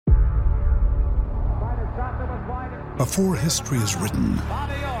Before history is written,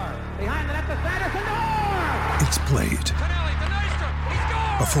 it's played.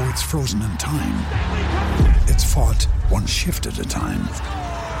 Before it's frozen in time, it's fought one shift at a time.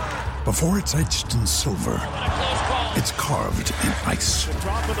 Before it's etched in silver, it's carved in ice.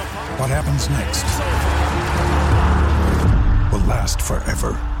 What happens next will last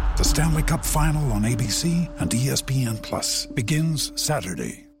forever. The Stanley Cup Final on ABC and ESPN Plus begins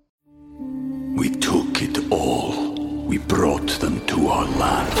Saturday. We took it all. We brought them to our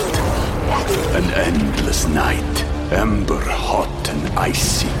land. An endless night, ember hot and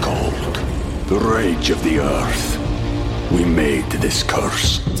icy cold. The rage of the earth. We made this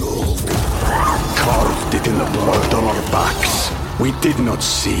curse. Carved it in the blood on our backs. We did not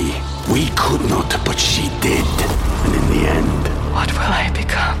see. We could not, but she did. And in the end... What will I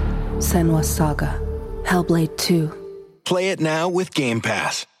become? Senua's Saga. Hellblade 2. Play it now with Game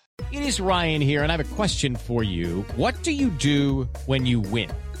Pass. It is Ryan here, and I have a question for you. What do you do when you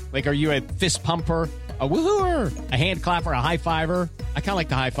win? Like, are you a fist pumper, a woo-hooer, a hand clapper, a high-fiver? I kind of like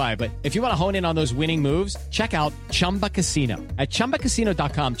the high-five, but if you want to hone in on those winning moves, check out Chumba Casino. At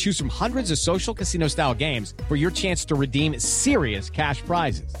ChumbaCasino.com, choose from hundreds of social casino-style games for your chance to redeem serious cash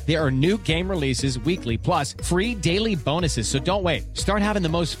prizes. There are new game releases weekly, plus free daily bonuses, so don't wait. Start having the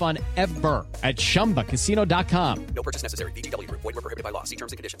most fun ever at ChumbaCasino.com. No purchase necessary. VGW Group. Void where prohibited by law. See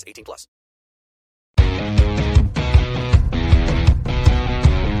terms and conditions. 18+.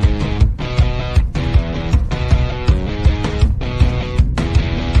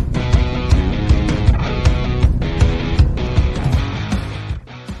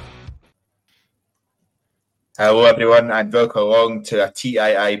 Hello everyone and welcome along to a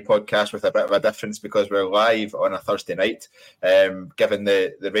TII podcast with a bit of a difference because we're live on a Thursday night. Given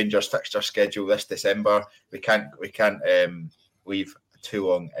the Rangers fixture schedule this December, we can't leave too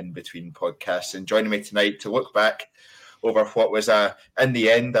long in between podcasts. And joining me tonight to look back over what was in the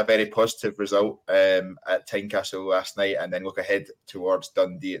end a very positive result at Tynecastle last night, and then look ahead towards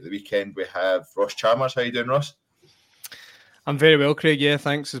Dundee at the weekend, we have Ross Chalmers. How you doing, Ross? I'm very well, Craig. Yeah,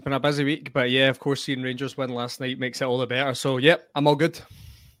 thanks. It's been a busy week, but yeah, of course, seeing Rangers win last night makes it all the better. So, yep, I'm all good.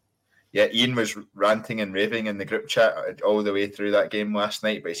 Yeah, Ian was ranting and raving in the group chat all the way through that game last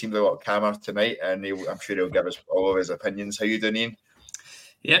night, but he seemed a lot calmer tonight, and I'm sure he'll give us all of his opinions. How you doing, Ian?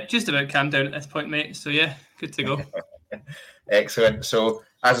 Yeah, just about calmed down at this point, mate. So, yeah, good to go. Excellent. So,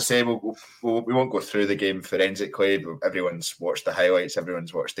 as I say, we won't go through the game forensically. Everyone's watched the highlights.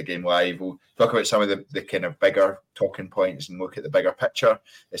 Everyone's watched the game live. We'll talk about some of the kind of bigger talking points and look at the bigger picture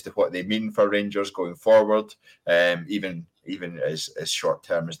as to what they mean for Rangers going forward, even as short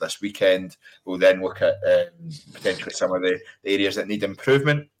term as this weekend. We'll then look at potentially some of the areas that need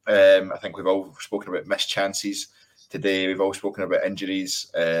improvement. I think we've all spoken about missed chances today. We've all spoken about injuries,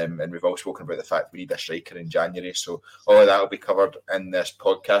 and we've all spoken about the fact we need a striker in January. So all of that will be covered in this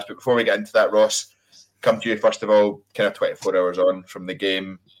podcast. But before we get into that, Ross, come to you first of all. Kind of 24 hours on from the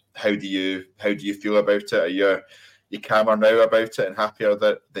game, how do you feel about it? Are you calmer now about it and happier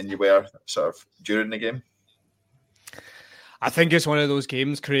than you were sort of during the game? I think it's one of those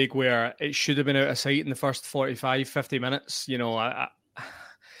games, Craig, where it should have been out of sight in the first 45, 50 minutes. You know, I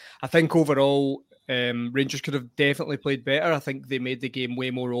think overall, Rangers could have definitely played better. I think they made the game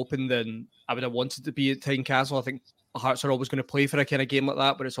way more open than I would have wanted to be at Tynecastle. I think Hearts are always going to play for a kind of game like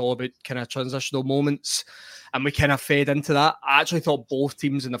that, but it's all about kind of transitional moments, and we kind of fed into that. I actually thought both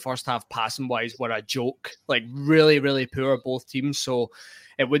teams in the first half, passing-wise, were a joke. Like, really, really poor, both teams. So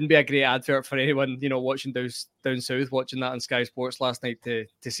it wouldn't be a great advert for anyone, you know, watching down south, watching that on Sky Sports last night to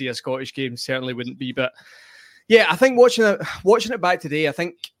see a Scottish game. Certainly wouldn't be. But yeah, I think watching it back today, I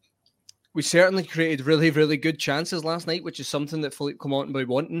think we certainly created really, really good chances last night, which is something that Philippe Clement will be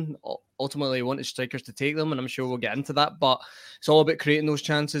wanting. Ultimately, he wanted strikers to take them, and I'm sure we'll get into that. But it's all about creating those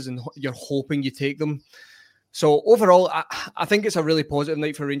chances, and you're hoping you take them. So overall, I think it's a really positive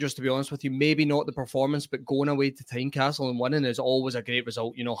night for Rangers, to be honest with you. Maybe not the performance, but going away to Tynecastle and winning is always a great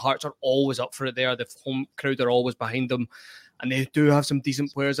result. You know, Hearts are always up for it there. The home crowd are always behind them, and they do have some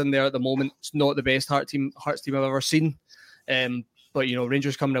decent players in there at the moment. It's not the best Hearts team I've ever seen. But, you know,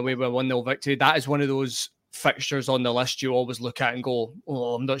 Rangers coming away with a 1-0 victory, that is one of those fixtures on the list you always look at and go,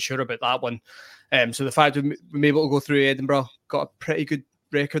 oh, I'm not sure about that one. So the fact we've been able to go through Edinburgh, got a pretty good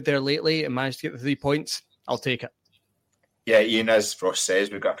record there lately and managed to get the 3 points, I'll take it. Yeah, Ian, as Ross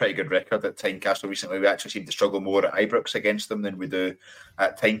says, we've got a pretty good record at Tynecastle recently. We actually seem to struggle more at Ibrox against them than we do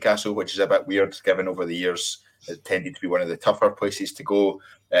at Tynecastle, which is a bit weird, given over the years it tended to be one of the tougher places to go.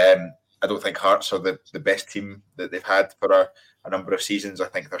 I don't think Hearts are the best team that they've had for a number of seasons. I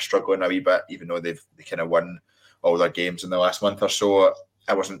think they're struggling a wee bit, even though they kind of won all their games in the last month or so.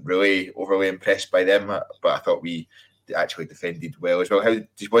 I wasn't really overly impressed by them, but I thought we actually defended well as well.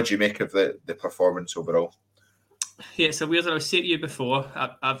 What do you make of the performance overall? Yeah, it's a weird. I was saying to you before,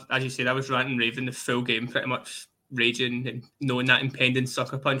 as you said, I was ranting and raving the full game, pretty much raging and knowing that impending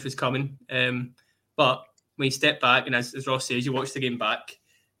sucker punch was coming. But when you step back, and as Ross says, you watch the game back,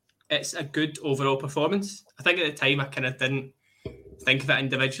 it's a good overall performance. I think at the time I kind of didn't think of it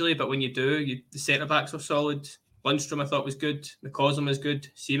individually, but when you do, the centre-backs were solid. Lundstrom I thought was good. McCausland was good.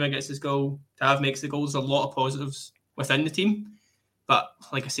 Seema gets his goal. Tav makes the goals. There's a lot of positives within the team. But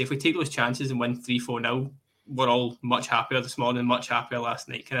like I say, if we take those chances and win 3-4-0, we're all much happier this morning, much happier last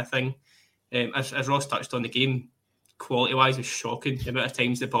night kind of thing. As Ross touched on, the game, quality-wise, was shocking. The amount of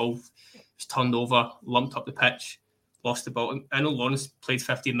times the ball was turned over, lumped up the pitch, lost the ball. I know Lawrence played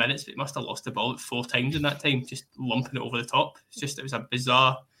 15 minutes, but he must have lost the ball 4 times in that time, just lumping it over the top. It was a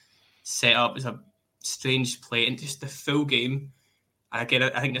bizarre setup. It was a strange play, and just the full game. And again,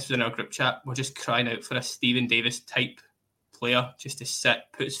 I think this was in our group chat. We're just crying out for a Stephen Davis type player just to sit,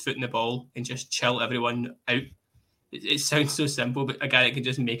 put his foot in the ball, and just chill everyone out. It sounds so simple, but a guy that can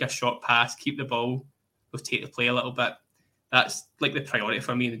just make a short pass, keep the ball, rotate the play a little bit. That's like the priority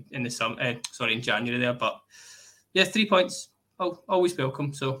for me in January there. But yeah, 3 points, always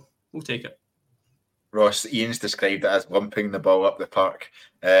welcome. So we'll take it. Ross, Ian's described it as lumping the ball up the park.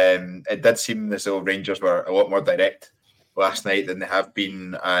 It did seem as though Rangers were a lot more direct last night than they have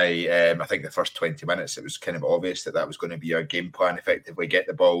been. I think the first 20 minutes, it was kind of obvious that was going to be our game plan, effectively get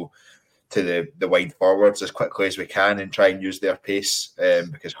the ball to the wide forwards as quickly as we can and try and use their pace,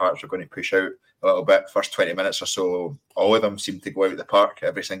 because Hearts are going to push out a little bit. First 20 minutes or so, all of them seemed to go out the park,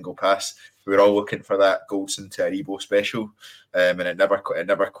 every single pass. We were all looking for that Goldson to Aribo special, and it never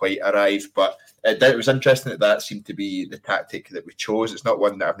quite arrived. But it was interesting that seemed to be the tactic that we chose. It's not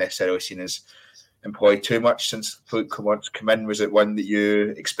one that I've necessarily seen as employed too much since Philippe Clement's come in. Was it one that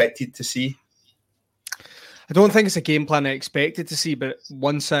you expected to see? I don't think it's a game plan I expected to see, but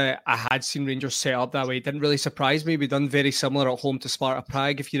once I had seen Rangers set up that way, it didn't really surprise me. We've done very similar at home to Sparta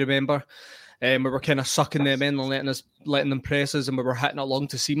Prague, if you remember. We were kind of sucking them in and letting them press us, and we were hitting it long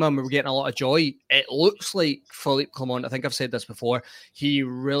to Seema, and we were getting a lot of joy. It looks like Philippe Clement, I think I've said this before, he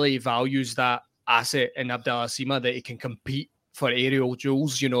really values that asset in Abdallah Seema, that he can compete for aerial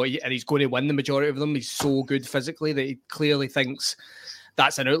duels, and he's going to win the majority of them. He's so good physically that he clearly thinks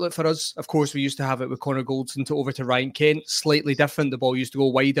that's an outlet for us. Of course, we used to have it with Connor Goldson over to Ryan Kent. Slightly different. The ball used to go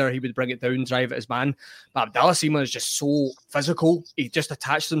wider. He would bring it down, drive at his man. But Abdallah Seema is just so physical. He just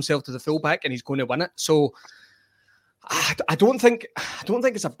attaches himself to the fullback and he's going to win it. So I don't think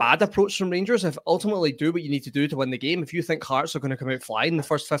it's a bad approach from Rangers. If ultimately do what you need to do to win the game, if you think Hearts are going to come out flying in the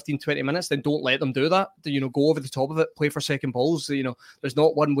first 15, 20 minutes, then don't let them do that. Go over the top of it, play for second balls. There's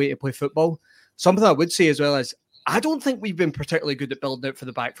not one way to play football. Something I would say as well is, I don't think we've been particularly good at building out for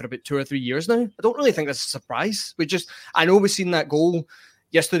the back for about 2 or 3 years now. I don't really think that's a surprise. I know we've seen that goal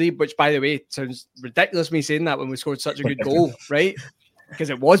yesterday, which, by the way, it sounds ridiculous me saying that when we scored such a good goal, right? Because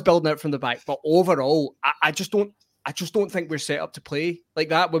it was building out from the back. But overall, I just don't think we're set up to play like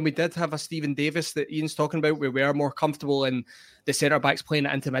that. When we did have a Stephen Davis that Ian's talking about, where we are more comfortable in the centre-backs playing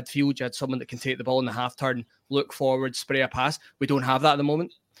it into midfield, you had someone that can take the ball in the half-turn, look forward, spray a pass. We don't have that at the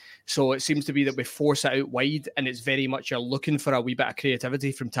moment. So it seems to be that we force it out wide, and it's very much you're looking for a wee bit of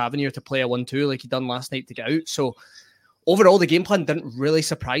creativity from Tavernier to play a 1-2 like he done last night to get out. So overall, the game plan didn't really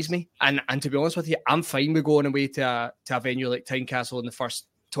surprise me. And to be honest with you, I'm fine with going away to a venue like Tynecastle in the first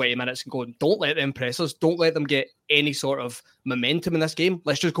 20 minutes and going, don't let them press us. Don't let them get any sort of momentum in this game.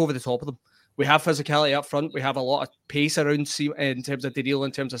 Let's just go over the top of them. We have physicality up front. We have a lot of pace around in terms of Daryl,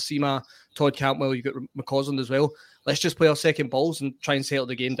 in terms of Seema, Todd Cantwell, you've got McCausland as well. Let's just play our second balls and try and settle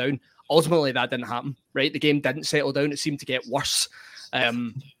the game down. Ultimately, that didn't happen, right? The game didn't settle down. It seemed to get worse.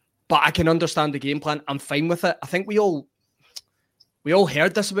 But I can understand the game plan. I'm fine with it. I think we all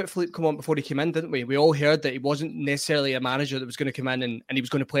heard this about Philippe Clement before he came in, didn't we? We all heard that he wasn't necessarily a manager that was going to come in and he was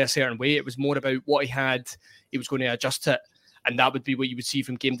going to play a certain way. It was more about what he had. He was going to adjust it. And that would be what you would see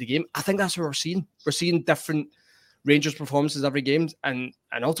from game to game. I think that's what we're seeing. We're seeing different Rangers performances every game. And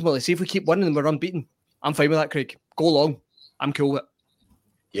ultimately, see if we keep winning and we're unbeaten. I'm fine with that, Craig. Go long. I'm cool with it.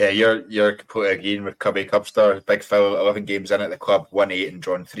 Yeah, you're completely agreeing with Cubby Cubstar. Big Phil, 11 games in at the club, won 8 and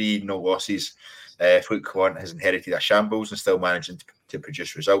drawn 3, no losses. Philippe Clement has inherited a shambles and still managing to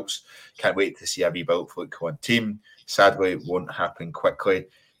produce results. Can't wait to see a rebuilt Philippe Clement team. Sadly, it won't happen quickly.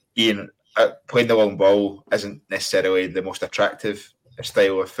 Ian, playing the long ball isn't necessarily the most attractive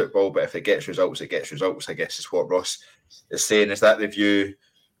style of football, but if it gets results, it gets results, I guess is what Ross is saying. Is that the view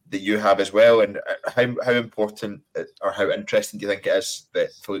that you have as well? And how important or how interesting do you think it is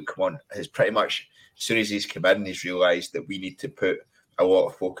that Philippe Clement has pretty much, as soon as he's come in, he's realised that we need to put a lot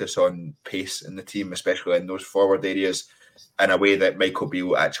of focus on pace in the team, especially in those forward areas, in a way that Michael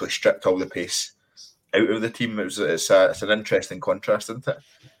Beale actually stripped all the pace out of the team. It's an interesting contrast, isn't it?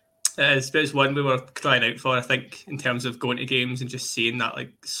 It's one we were crying out for, I think, in terms of going to games and just seeing that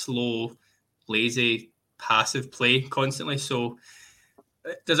like slow, lazy, passive play constantly. So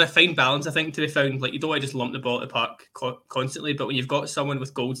there's a fine balance, I think, to be found. Like, you don't want to just lump the ball at the park constantly, but when you've got someone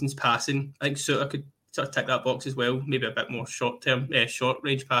with Goldson's passing, I think Suter could sort of tick that box as well. Maybe a bit more short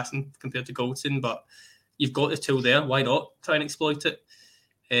range passing compared to Goldson, but you've got the tool there. Why not try and exploit it?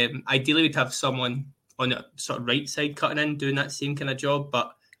 Ideally, we'd have someone on the sort of right side cutting in, doing that same kind of job,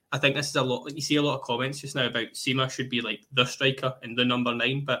 but I think this is a lot. Like, you see a lot of comments just now about Sima should be like the striker and the number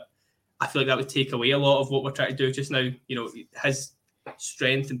 9, but I feel like that would take away a lot of what we're trying to do just now. You know, his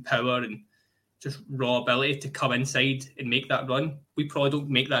strength and power and just raw ability to come inside and make that run. We probably don't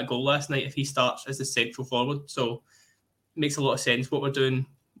make that goal last night if he starts as the central forward. So it makes a lot of sense what we're doing,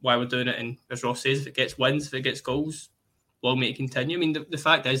 why we're doing it. And as Ross says, if it gets wins, if it gets goals, we'll make it continue. I mean, the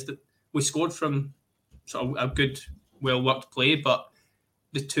fact is that we scored from sort of a good, well-worked play, but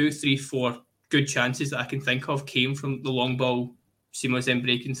the 2, 3, 4 good chances that I can think of came from the long ball. Sima was then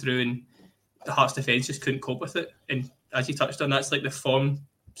breaking through and the Hearts defence just couldn't cope with it. And as you touched on, that's like the form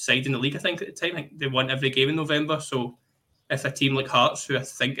side in the league, I think, at the time. I think they won every game in November. So if a team like Hearts, who I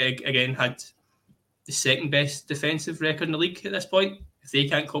think, again, had the second best defensive record in the league at this point, if they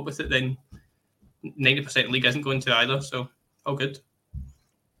can't cope with it, then 90% of the league isn't going to either. So all good.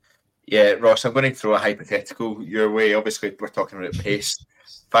 Yeah, Ross, I'm going to throw a hypothetical your way. Obviously, we're talking about pace.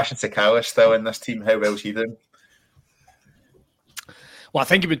 Fashion Sakala still in this team. How well is he doing? Well, I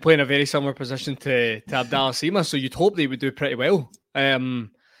think he would play in a very similar position to Abdallah Sima, so you'd hope they would do pretty well.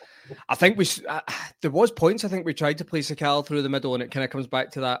 I think there was points I think we tried to play Sakala through the middle, and it kind of comes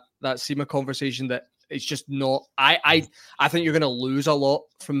back to that Sima conversation that it's just not. I think you're going to lose a lot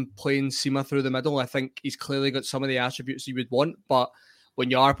from playing Sima through the middle. I think he's clearly got some of the attributes you would want, but when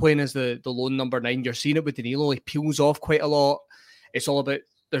you are playing as the lone number 9, you're seeing it with Danilo. He peels off quite a lot. It's all about,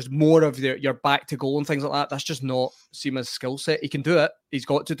 there's more of your back to goal and things like that. That's just not Sima's skill set. He can do it. He's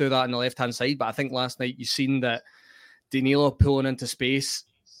got to do that on the left-hand side. But I think last night you've seen that Danilo pulling into space.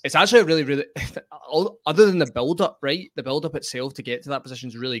 It's actually really, really, other than the build-up, right? The build-up itself to get to that position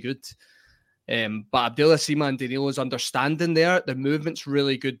is really good. But Abdallah Sima and Danilo's understanding there, the movement's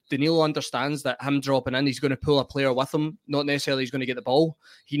really good. Danilo understands that him dropping in, he's going to pull a player with him. Not necessarily he's going to get the ball.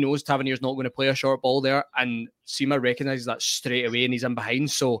 He knows Tavernier's not going to play a short ball there, and Sima recognises that straight away, and he's in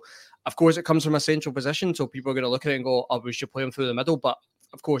behind. So, of course, it comes from a central position, so people are going to look at it and go, oh, we should play him through the middle. But,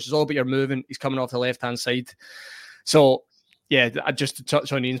 of course, it's all about your movement. He's coming off the left-hand side. So, yeah, just to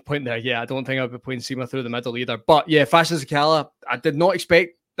touch on Ian's point there, yeah, I don't think I would be playing Sima through the middle either. But, yeah, Fashion Sakala, I did not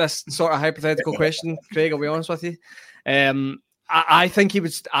expect this sort of hypothetical question, Craig, I'll be honest with you. I think he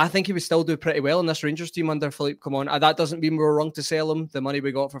would still do pretty well in this Rangers team under Philippe Clement. That doesn't mean we were wrong to sell him. The money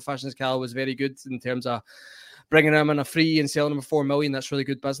we got for Fashion Sakala was very good in terms of bringing him in a free and selling him for $4 million. That's really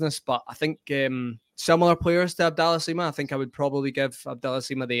good business. But I think similar players to Abdallah Sima, I think I would probably give Abdallah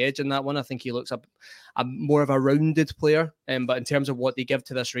Sima the edge in that one. I think he looks a more of a rounded player. But in terms of what they give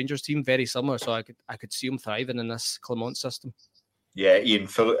to this Rangers team, very similar. So I could see him thriving in this Clement system. Yeah, Ian,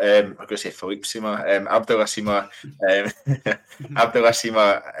 I'm going to say Philippe Sima, Abdallah Sima. Abdallah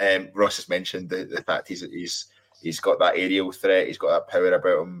Sima, Ross has mentioned the fact he's got that aerial threat, he's got that power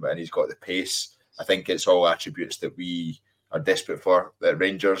about him, and he's got the pace. I think it's all attributes that we are desperate for at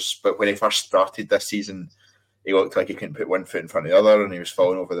Rangers. But when he first started this season, he looked like he couldn't put one foot in front of the other, and he was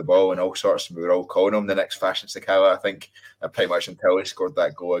falling over the ball and all sorts, and we were all calling him the next Fashion Sakala, I think, pretty much until he scored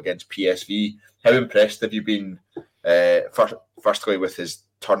that goal against PSV. How impressed have you been, firstly, with his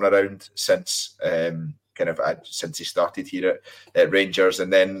turnaround since since he started here at Rangers,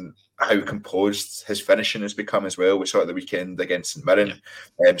 and then how composed his finishing has become as well? We saw it the weekend against St Mirren,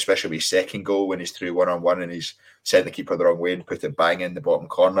 especially with his second goal when he's through one-on-one and he's sent the keeper the wrong way and put it bang in the bottom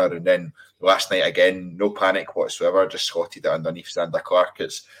corner. And then last night again, no panic whatsoever, just slotted it underneath Zander Clark.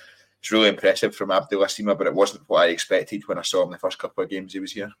 It's really impressive from Abdallah Sima, but it wasn't what I expected when I saw him the first couple of games he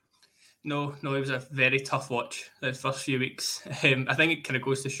was here. No, it was a very tough watch the first few weeks. I think it kind of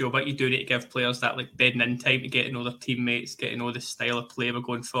goes to show, but you do need to give players that like bedding in time to get to know their teammates, get to know the style of play we're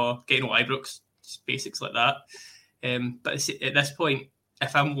going for, get to know Ibrox, just basics like that. But at this point,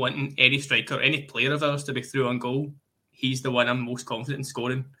 if I'm wanting any striker, any player of ours to be through on goal, he's the one I'm most confident in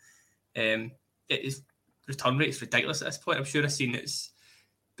scoring. His return rate is ridiculous at this point. I'm sure I've seen it's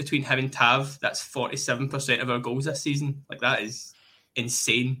between him and Tav, that's 47% of our goals this season. Like, that is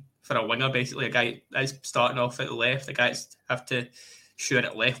insane for a winger, basically. A guy is starting off at the left, the guys have to shoot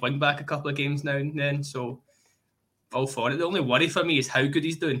at left wing back a couple of games now and then. So all for it. The only worry for me is how good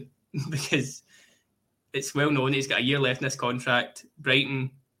he's doing because it's well known he's got a year left in this contract.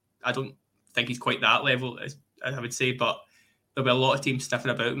 Brighton, I don't think he's quite that level, as I would say, but there'll be a lot of teams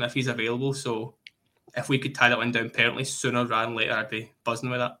sniffing about him if he's available. So if we could tie that one down permanently sooner rather than later, I'd be buzzing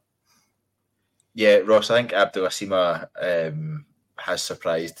with that. Yeah, Ross, I think Abdul Asima has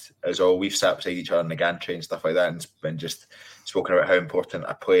surprised us all. We've sat beside each other in the gantry and stuff like that and been just spoken about how important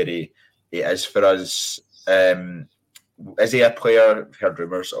a player he is for us. Is he a player? We've heard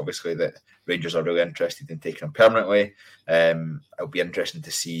rumours, obviously, that Rangers are really interested in taking him permanently. It'll be interesting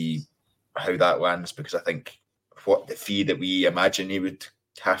to see how that lands because I think what the fee that we imagine he would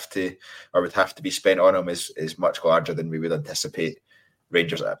have to be spent on him is much larger than we would anticipate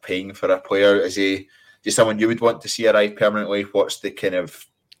Rangers are paying for a player. Is he someone you would want to see arrive permanently? What's the kind of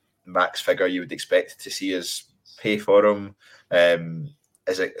max figure you would expect to see us pay for him?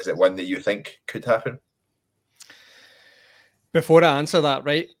 Is it one that you think could happen? Before I answer that,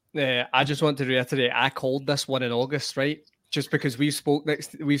 right, I just want to reiterate, I called this one in August, right? Just because we've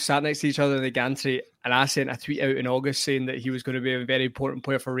sat next to each other in the gantry, and I sent a tweet out in August saying that he was going to be a very important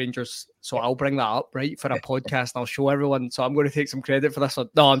player for Rangers. So I'll bring that up, right, for a podcast, and I'll show everyone. So I'm going to take some credit for this one.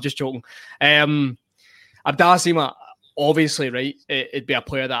 No, I'm just joking. Abdallah Sima, obviously, right, it'd be a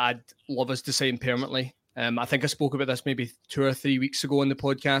player that I'd love us to sign permanently. I think I spoke about this maybe 2 or 3 weeks ago on the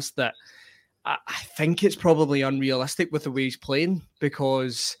podcast that I think it's probably unrealistic with the way he's playing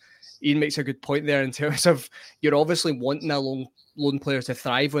because Ian makes a good point there in terms of you're obviously wanting a loan player to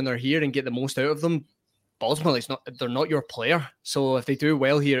thrive when they're here and get the most out of them. But ultimately, they're not your player. So if they do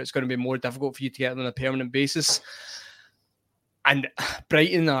well here, it's going to be more difficult for you to get them on a permanent basis. And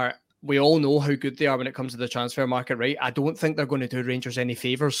Brighton we all know how good they are when it comes to the transfer market, right? I don't think they're going to do Rangers any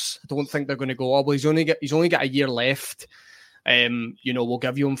favours. I don't think they're going to go, oh, well, he's only got a year left. We'll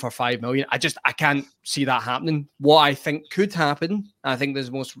give you him for $5 million. I can't see that happening. What I think could happen, I think there's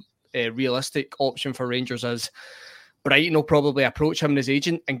the most realistic option for Rangers is Brighton will probably approach him and his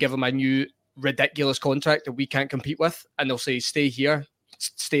agent and give him a new ridiculous contract that we can't compete with, and they'll say, stay here,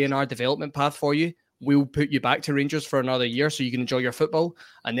 stay in our development path for you. We'll put you back to Rangers for another year so you can enjoy your football,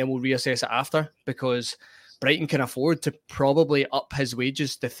 and then we'll reassess it after, because Brighton can afford to probably up his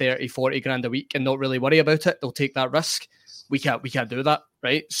wages to 30, 40 grand a week and not really worry about it. They'll take that risk. We can't do that,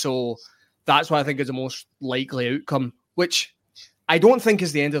 right? So that's what I think is the most likely outcome, which I don't think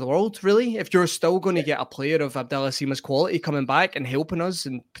is the end of the world, really. If you're still going to get a player of Abdallah Sima's quality coming back and helping us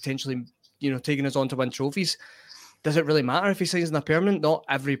and potentially, taking us on to win trophies, does it really matter if he signs in a permanent? Not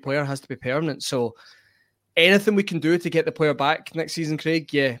every player has to be permanent. So anything we can do to get the player back next season,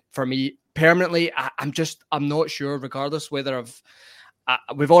 Craig, yeah, for me, permanently, I'm not sure, regardless whether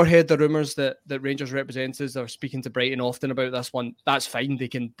we've all heard the rumours that Rangers representatives are speaking to Brighton often about this one. That's fine. They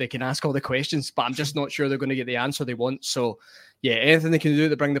can ask all the questions, but I'm just not sure they're going to get the answer they want. So yeah, anything they can do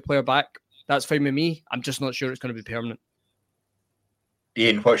to bring the player back, that's fine with me. I'm just not sure it's going to be permanent.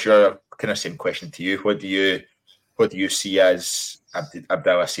 Ian, what's your kind of same question to you? What do you see as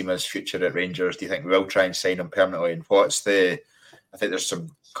Abdallah Sima's future at Rangers? Do you think we will try and sign him permanently? And I think there's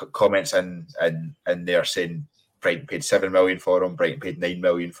some comments in there saying Brighton paid $7 million for him, Brighton paid $9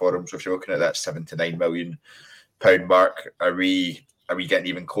 million for him. So if you're looking at that £7 to £9 million mark, are we getting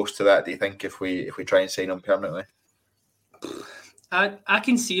even close to that, do you think, if we try and sign him permanently? I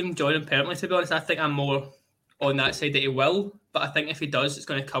can see him joining permanently, to be honest. I think I'm more on that side that he will, but I think if he does, it's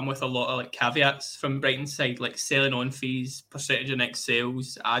going to come with a lot of caveats from Brighton's side, like selling on fees, percentage of next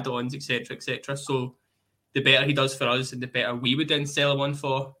sales, add-ons, etc., etc. So the better he does for us and the better we would then sell him on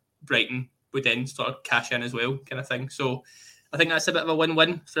for, Brighton would then sort of cash in as well, kind of thing. So I think that's a bit of a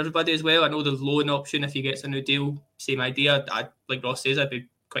win-win for everybody as well. I know the loan option, if he gets a new deal, same idea. Like Ross says, I'd be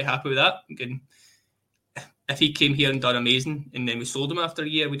quite happy with that. Again, if he came here and done amazing and then we sold him after a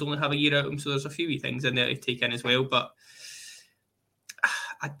year, we'd only have a year out of him. So there's a few wee things in there to take in as well. But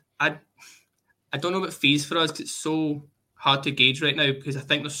I don't know about fees for us because it's so hard to gauge right now, because I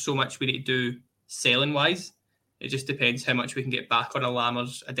think there's so much we need to do selling-wise. It just depends how much we can get back on a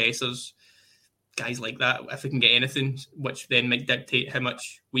Lammers, a Dessers, guys like that, if we can get anything, which then might dictate how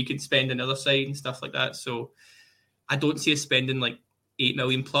much we can spend on the other side and stuff like that. So I don't see us spending like $8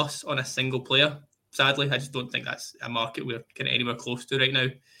 million plus on a single player. Sadly, I just don't think that's a market we're kind of anywhere close to right now.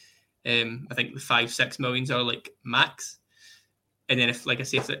 I think the 5-6 millions are like max. And then if we got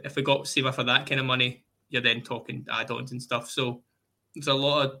Sima for that kind of money, you're then talking add-ons and stuff. So there's a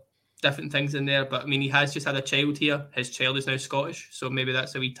lot of different things in there. But I mean, he has just had a child here. His child is now Scottish. So maybe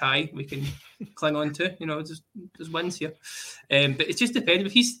that's a wee tie we can cling on to. There's wins here. But it just depends.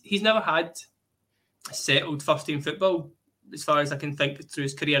 But he's never had settled first team football, as far as I can think through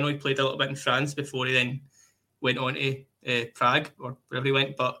his career. I know he played a little bit in France before he then went on to Prague or wherever he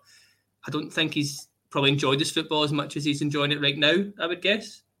went. But I don't think he's probably enjoyed his football as much as he's enjoying it right now, I would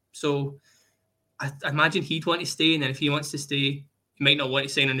guess. So I imagine he'd want to stay, and then if he wants to stay, he might not want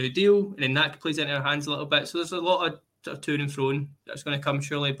to sign a new deal, and then that plays into our hands a little bit. So there's a lot of sort of to and fro that's going to come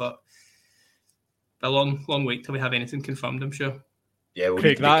surely, but a long wait till we have anything confirmed, I'm sure. Yeah,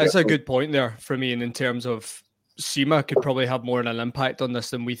 Craig, that is a good point there for me, and in terms of Sima could probably have more of an impact on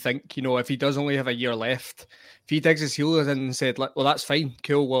this than we think. You know, if he does only have a year left, if he digs his heels in and said, well, that's fine,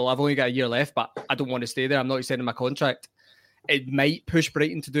 cool, well, I've only got a year left, but I don't want to stay there, I'm not extending my contract, it might push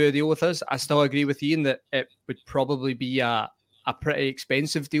Brighton to do a deal with us. I still agree with Ian that it would probably be a pretty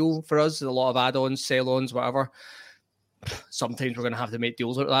expensive deal for us, a lot of add-ons, sell-ons, whatever. Sometimes we're going to have to make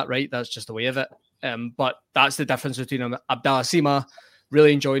deals like that, right? That's just the way of it. But that's the difference between Abdallah Sima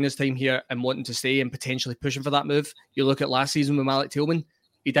really enjoying his time here and wanting to stay and potentially pushing for that move. You look at last season with Malik Tillman,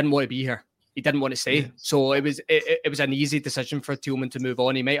 he didn't want to be here. He didn't want to stay. Yeah. So it was an easy decision for Tillman to move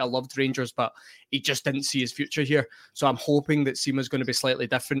on. He might have loved Rangers, but he just didn't see his future here. So I'm hoping that Sima's going to be slightly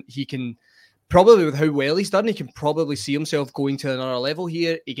different. He can probably, with how well he's done, he can probably see himself going to another level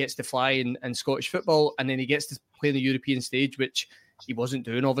here. He gets to fly in Scottish football, and then he gets to play on the European stage, which he wasn't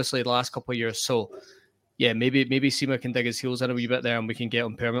doing, obviously, the last couple of years. So yeah, maybe Sima can dig his heels in a wee bit there and we can get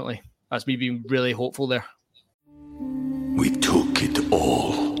him permanently. That's me being really hopeful there. We took it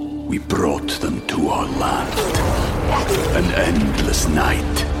all. We brought them to our land. An endless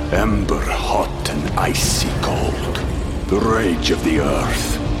night, ember hot and icy cold. The rage of the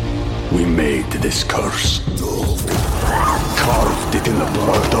earth. We made this curse. Carved it in the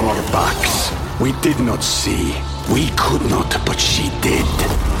blood on our backs. We did not see. We could not, but she did.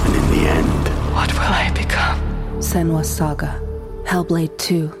 And in the end... What will I become? Senua's Saga. Hellblade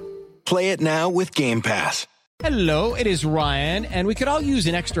 2. Play it now with Game Pass. Hello, it is Ryan, and we could all use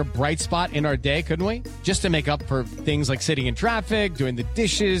an extra bright spot in our day, couldn't we? Just to make up for things like sitting in traffic, doing the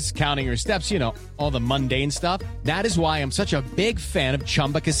dishes, counting your steps, you know, all the mundane stuff. That is why I'm such a big fan of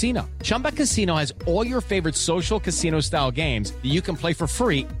Chumba Casino. Chumba Casino has all your favorite social casino-style games that you can play for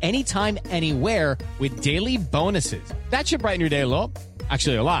free anytime, anywhere with daily bonuses. That should brighten your day a little.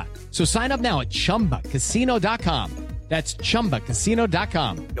 Actually, a lot. So sign up now at ChumbaCasino.com. That's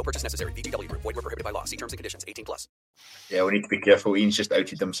ChumbaCasino.com. No purchase necessary. VGW Group. Void where prohibited by law. See terms and conditions. 18+. Yeah, we need to be careful. Ian's just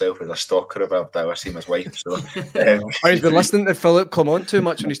outed himself as a stalker of Abdallah Sima's wife. So, he's been listening to Philip Clement too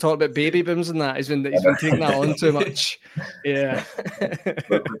much when he's talking about baby booms and that. He's been taking that on too much. Yeah.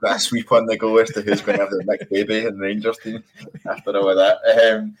 We've got a sweep on the go as to who's going to have the next baby in the Rangers team after all of that.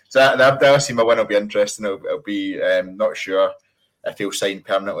 So the Abdallah Sima one will be interesting. It'll be not sure if he'll sign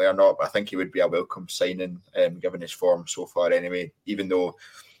permanently or not, but I think he would be a welcome signing, given his form so far anyway, even though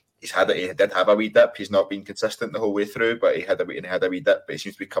he did have a wee dip. He's not been consistent the whole way through, but he had a wee dip, but he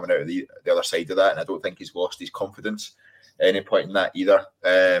seems to be coming out of the other side of that, and I don't think he's lost his confidence at any point in that either.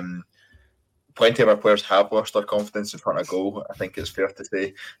 Plenty of our players have lost their confidence in front of goal, I think it's fair to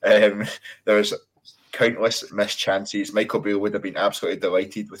say. There was countless missed chances. Michael Beale would have been absolutely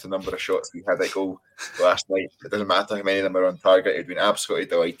delighted with the number of shots we had at goal last night. It doesn't matter how many of them are on target, he'd been absolutely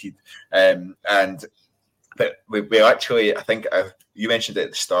delighted. But we actually, I think you mentioned it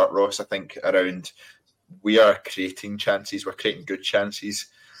at the start, Ross, I think around we are creating chances, we're creating good chances,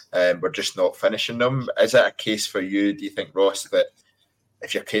 we're just not finishing them. Is that a case for you, do you think, Ross, that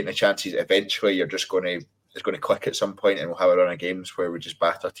if you're creating the chances, eventually you're just it's going to click at some point and we'll have a run of games where we just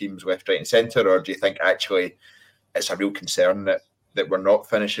batter teams left, right and centre? Or do you think actually it's a real concern that we're not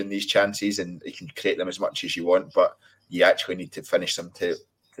finishing these chances and you can create them as much as you want, but you actually need to finish them to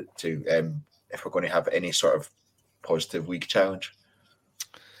if we're going to have any sort of positive league challenge?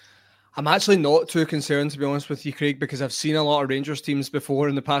 I'm actually not too concerned, to be honest with you, Craig, because I've seen a lot of Rangers teams before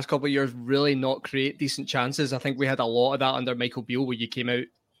in the past couple of years really not create decent chances. I think we had a lot of that under Michael Beale, where you came out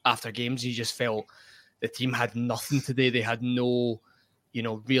after games, you just felt the team had nothing today. They had no,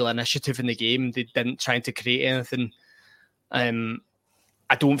 real initiative in the game. They didn't try to create anything. I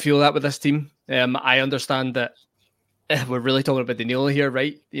don't feel that with this team. I understand that we're really talking about Danilo here,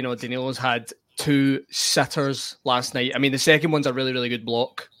 right? Danilo's had 2 sitters last night. I mean, the second one's a really, really good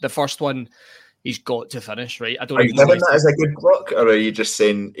block. The first one, he's got to finish, right? Are you giving that as a good block, or are you just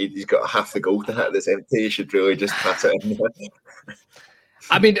saying he's got half the goal to hit that's empty? You should really just pass it in.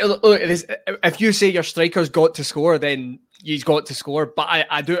 I mean, look, if you say your striker's got to score, then he's got to score. But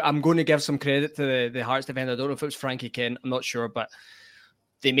I'm going to give some credit to the Hearts defender. I don't know if it was Frankie Kent. I'm not sure, but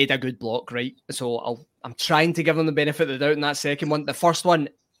they made a good block, right? So I'm trying to give them the benefit of the doubt in that second one. The first one,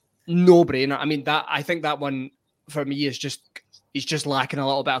 no brainer. I mean, I think that one for me is he's just lacking a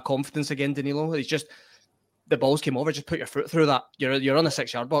little bit of confidence again, Danilo. He's just the balls came over, just put your foot through that. You're on the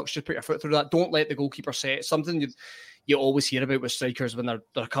 6-yard box, just put your foot through that. Don't let the goalkeeper set. It's something you always hear about with strikers when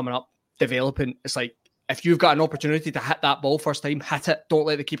they're coming up, developing. It's like, if you've got an opportunity to hit that ball first time, hit it. Don't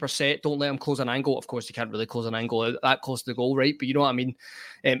let the keeper set. Don't let him close an angle. Of course, you can't really close an angle that close to the goal, right? But you know what I mean?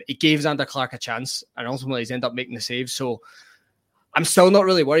 It gave Xander Clark a chance, and ultimately he's ended up making the save. So I'm still not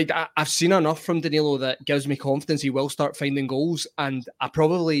really worried. I've seen enough from Danilo that gives me confidence he will start finding goals, and I'm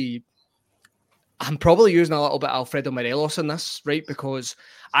probably using a little bit of Alfredo Morelos in this, right? Because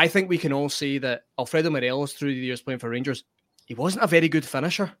I think we can all say that Alfredo Morelos, through the years playing for Rangers, he wasn't a very good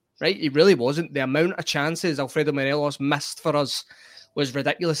finisher, right? He really wasn't. The amount of chances Alfredo Morelos missed for us was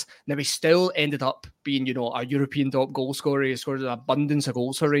ridiculous. Now, he still ended up being, our European top goal scorer. He scored an abundance of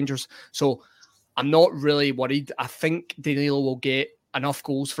goals for Rangers. So I'm not really worried. I think Danilo will get enough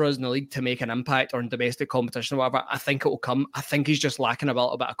goals for us in the league to make an impact, or in domestic competition or whatever. I think it will come. I think he's just lacking a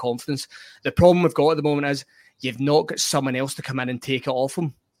little bit of confidence. The problem we've got at the moment is you've not got someone else to come in and take it off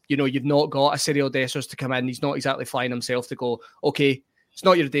him. You've not got a Cyril Dessers to come in. He's not exactly flying himself to go, okay, it's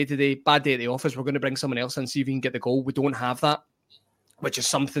not your day today, bad day at the office. We're going to bring someone else in, see if we can get the goal. We don't have that, which is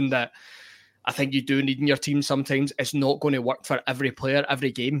something that I think you do need in your team sometimes. It's not going to work for every player,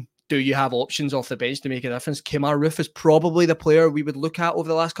 every game. Do you have options off the bench to make a difference? Kemar Roof is probably the player we would look at over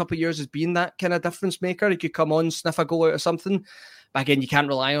the last couple of years as being that kind of difference maker. He could come on, sniff a goal out of something. But again, you can't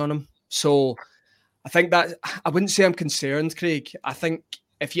rely on him. So I think that, I wouldn't say I'm concerned, Craig. I think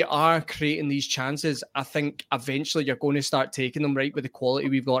if you are creating these chances, I think eventually you're going to start taking them, right, with the quality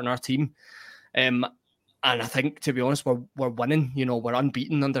we've got in our team. And I think, to be honest, we're winning. We're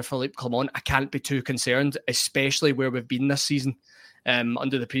unbeaten under Philippe Clement. I can't be too concerned, especially where we've been this season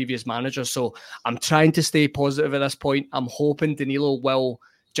under the previous manager. So I'm trying to stay positive at this point. I'm hoping Danilo will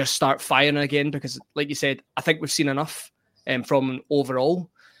just start firing again because, like you said, I think we've seen enough from him overall.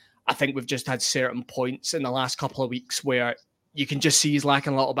 I think we've just had certain points in the last couple of weeks where you can just see he's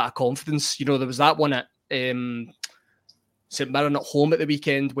lacking a little bit of confidence. There was that one at St Mirren at home at the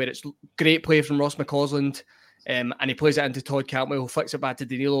weekend where it's great play from Ross McCausland and he plays it into Todd Cantwell, who flicks it back to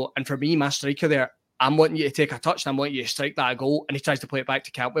Danilo. And for me, my striker there, I'm wanting you to take a touch and I'm wanting you to strike that goal, and he tries to play it back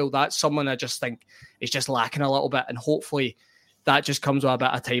to Cantwell. That's someone I just think is just lacking a little bit, and hopefully that just comes with a bit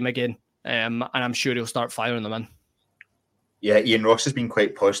of time again, and I'm sure he'll start firing them in. Yeah, Ian Ross has been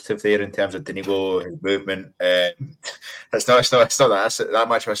quite positive there in terms of Danilo, his movement. It's not that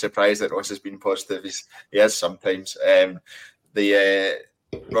much of a surprise that Ross has been positive. He is sometimes.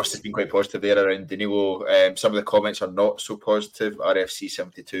 Ross has been quite positive there around Danilo. Some of the comments are not so positive.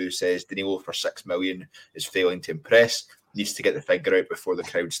 RFC72 says Danilo for $6 million is failing to impress. Needs to get the figure out before the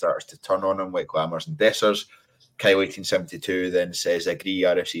crowd starts to turn on him like Glamours and Dessers. Kyle1872 then says, agree,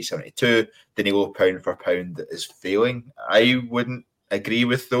 RFC72. Danilo pound for pound is failing. I wouldn't agree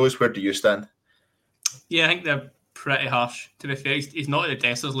with those. Where do you stand? Yeah, I think they're pretty harsh, to be fair. He's not at the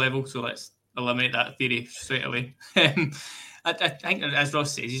Dessers level, so let's eliminate that theory straight away. I think, as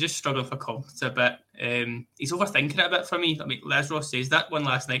Ross says, he's just struggling for confidence a bit. He's overthinking it a bit for me. I mean, as Ross says, that one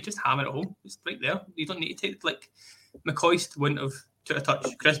last night, just hammer it home. It's right there. You don't need to take, like, McCoist wouldn't have took a touch.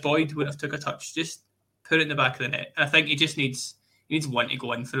 Chris Boyd wouldn't have took a touch. Just put it in the back of the net. And I think he just needs one to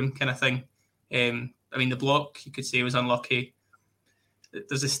go in for him, kind of thing. I mean, the block, you could say, was unlucky.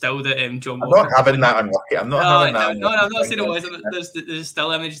 There's a still that John Walker... I'm not having that unlucky. I'm not saying it wasn't. There's a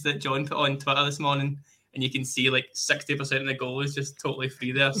still image that John put on Twitter this morning, and you can see like 60% of the goal is just totally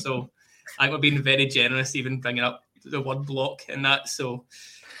free there. So I think we're being very generous even bringing up the word block in that. So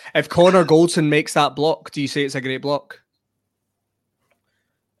if Connor Goldson makes that block, do you say it's a great block?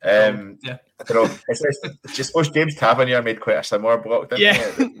 Yeah. I don't know. I suppose James Tavernier made quite a similar block, didn't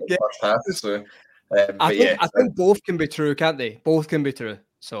he? The first half. So, I think both can be true, can't they? Both can be true.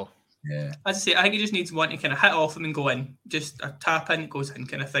 So yeah. As I say, I think he just needs one to kind of hit off him and go in. Just a tap in, goes in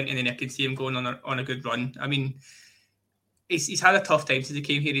kind of thing, and then I can see him going on a good run. I mean, he's had a tough time since he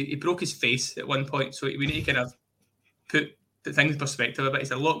came here. He broke his face at one point, so we need to kind of put things in perspective a bit.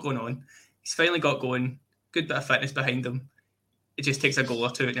 He's a lot going on. He's finally got going. Good bit of fitness behind him. It just takes a goal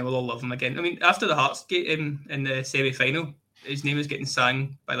or two and then we'll all love him again. I mean, after the Hearts game in the semi-final, his name was getting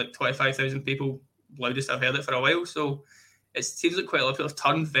sang by like 25,000 people, loudest I've heard it for a while. So it seems like quite a lot of people have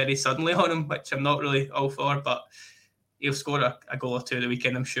turned very suddenly on him, which I'm not really all for, but he'll score a goal or two the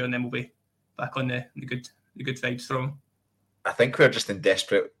weekend, I'm sure, and then we'll be back on the good vibes from him. I think we're just in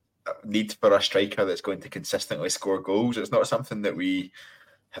desperate need for a striker that's going to consistently score goals. It's not something that we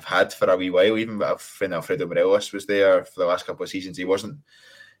have had for a wee while. Even when Alfredo Morelos was there for the last couple of seasons, he wasn't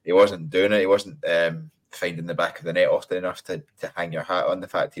doing it. He wasn't finding the back of the net often enough to hang your hat on the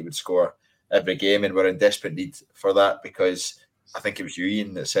fact he would score every game, and we're in desperate need for that because I think it was you,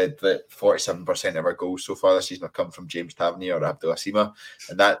 Ian, that said that 47% of our goals so far this season have come from James Tavernier or Abdul Asima,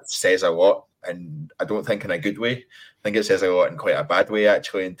 and that says a lot. And I don't think in a good way. I think it says a lot in quite a bad way,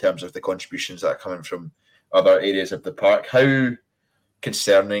 actually, in terms of the contributions that are coming from other areas of the park. How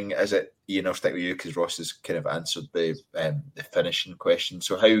concerning is it, Ian? I'll stick with you because Ross has kind of answered the finishing question.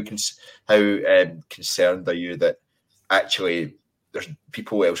 So how concerned are you that actually there's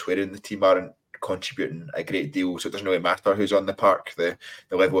people elsewhere in the team aren't contributing a great deal, so it doesn't really matter who's on the park, the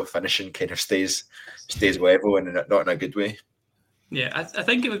level of finishing kind of stays level and not in a good way? Yeah, I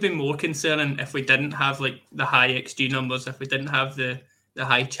think it would be more concerning if we didn't have like the high XG numbers, if we didn't have the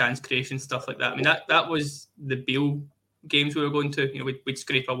high chance creation, stuff like that. I mean, that was the Beale games we were going to. You know, we'd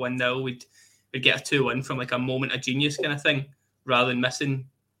scrape a 1-0, we'd get a 2-1 from like a moment of genius kind of thing, rather than missing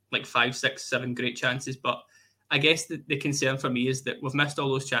like 5, 6, 7 great chances. But I guess the concern for me is that we've missed all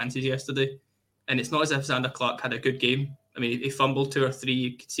those chances yesterday, and it's not as if Zander Clark had a good game. I mean, he fumbled 2 or 3.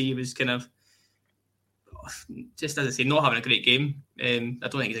 You could see he was kind of, just as I say, not having a great game. I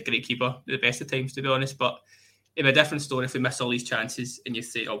don't think he's a great keeper at the best of times, to be honest. But it'd be a different story if we miss all these chances and you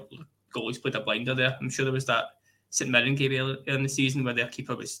say, oh, goalie's played a blinder there. I'm sure there was that St Mirren game earlier in the season where their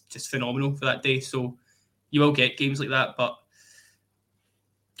keeper was just phenomenal for that day. So you will get games like that. But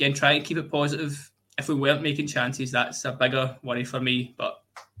again, try and keep it positive. If we weren't making chances, that's a bigger worry for me. But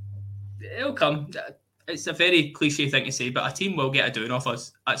it'll come. It's a very cliche thing to say, but a team will get a doing off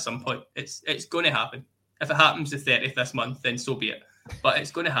us at some point. It's going to happen. If it happens the 30th this month, then so be it. But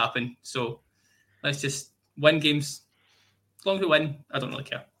it's going to happen. So let's just win games. As long as we win, I don't really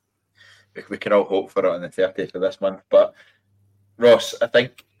care. We can all hope for it on the 30th of this month. But Ross, I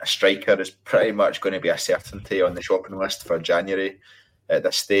think a striker is pretty much going to be a certainty on the shopping list for January. At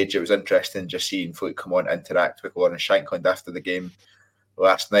this stage, it was interesting just seeing Fleet come on, interact with Lawrence Shankland after the game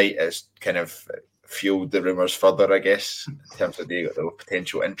last night. It's kind of fueled the rumours further, I guess, in terms of the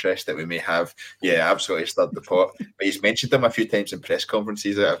potential interest that we may have. Yeah, absolutely stirred the pot. But he's mentioned him a few times in press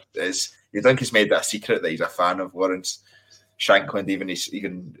conferences. You think he's made that a secret that he's a fan of Lawrence Shankland, even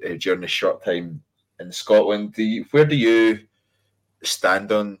during his short time in Scotland. Where do you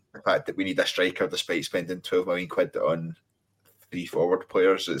stand on the fact that we need a striker despite spending 12 million quid on 3 forward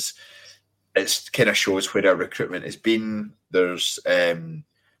players? It's kind of shows where our recruitment has been. There's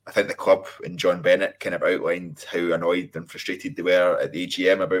I think the club and John Bennett kind of outlined how annoyed and frustrated they were at the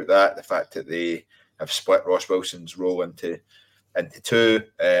AGM about that. The fact that they have split Ross Wilson's role into 2,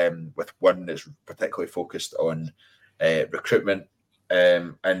 with one that's particularly focused on recruitment.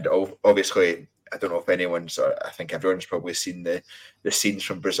 And obviously, I don't know if anyone's, I think everyone's probably seen the scenes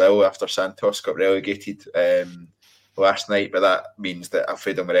from Brazil after Santos got relegated last night, but that means that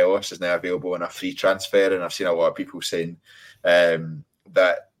Alfredo Morelos is now available on a free transfer, and I've seen a lot of people saying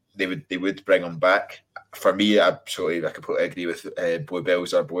that they would bring him back. For me, I completely agree with Blue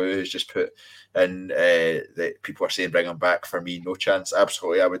Bells or Blue, who's just put in that people are saying bring him back. For me, no chance.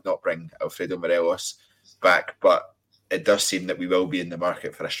 Absolutely, I would not bring Alfredo Morelos back, but it does seem that we will be in the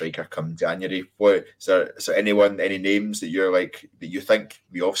market for a striker come January. Is there any names that you're like, that you think?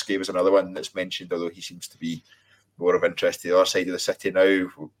 Miovski was another one that's mentioned, although he seems to be more of interest to the other side of the city now.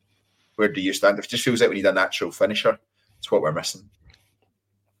 Where do you stand? It just feels like we need a natural finisher. It's what we're missing.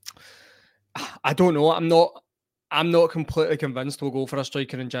 I don't know. I'm not completely convinced we'll go for a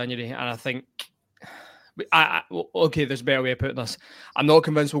striker in January, and I think okay, there's a better way of putting this. I'm not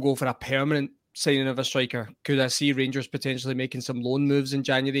convinced we'll go for a permanent signing of a striker. Could I see Rangers potentially making some loan moves in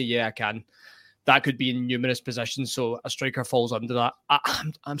January? Yeah, I can. That could be in numerous positions, so a striker falls under that. I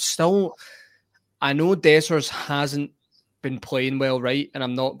know Dessers hasn't been playing well, right? And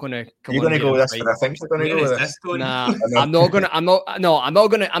I'm not going to. You're going to go with this, but I think you're going to go with this. Nah, I'm not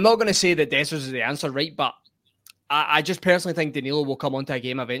going to say that Dessers is the answer, right? But I just personally think Danilo will come onto a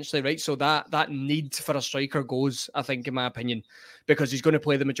game eventually, right? So that need for a striker goes, I think, in my opinion, because he's going to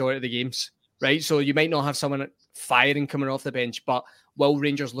play the majority of the games, right? So you might not have someone firing coming off the bench, but will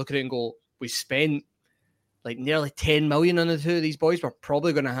Rangers look at it and go, we spent like nearly 10 million on the 2 of these boys. We're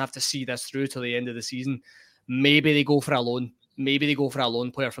probably going to have to see this through till the end of the season. Maybe they go for a loan. Maybe they go for a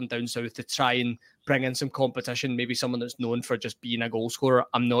loan player from down south to try and bring in some competition. Maybe someone that's known for just being a goal scorer.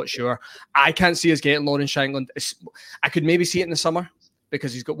 I'm not sure. I can't see us getting Lawrence Shankland. I could maybe see it in the summer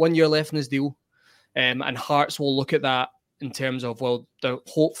because he's got 1 year left in his deal. And Hearts will look at that in terms of, well,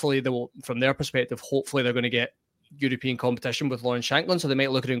 hopefully they will, from their perspective, hopefully they're going to get European competition with Lawrence Shankland. So they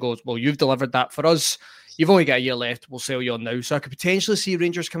might look at it and go, well, you've delivered that for us. You've only got a year left. We'll sell you on now. So I could potentially see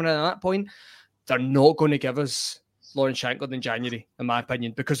Rangers coming in at that point. They're not going to give us Lawrence Shankland in January, in my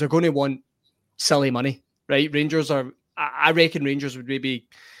opinion, because they're going to want silly money, right? I reckon Rangers would maybe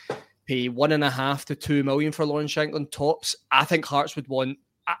pay 1.5 to 2 million for Lawrence Shankland tops. I think Hearts would want.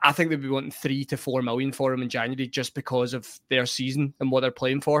 I think they'd be wanting 3 to 4 million for him in January just because of their season and what they're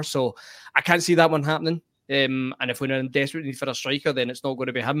playing for. So I can't see that one happening. And if we're in desperate need for a striker, then it's not going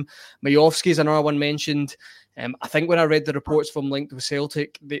to be him. Majovski's another one mentioned. I think when I read the reports from linked with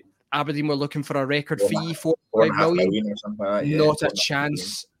Celtic, Aberdeen were looking for a record fee, 4.5 million. Or something like that. Yeah, not a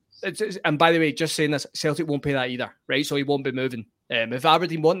chance. And by the way, just saying this, Celtic won't pay that either, right? So he won't be moving. If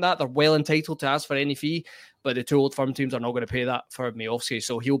Aberdeen want that, they're well entitled to ask for any fee, but the two Old Firm teams are not going to pay that for Majovski,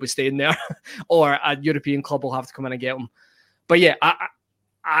 so he'll be staying there, or a European club will have to come in and get him. But yeah,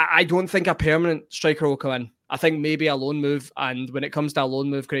 I don't think a permanent striker will come in. I think maybe a loan move, and when it comes to a loan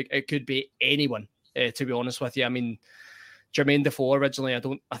move, Craig, it could be anyone, to be honest with you. I mean, Jermaine Defoe originally,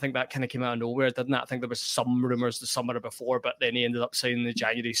 I think that kind of came out of nowhere, didn't it? I think there was some rumours the summer before, but then he ended up signing in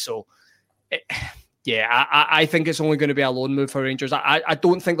January. So, I think it's only going to be a loan move for Rangers. I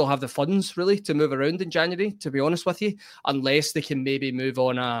don't think they'll have the funds really to move around in January, to be honest with you, unless they can maybe move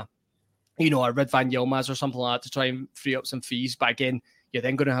on a Rid van Yilmaz or something like that to try and free up some fees. But again, you're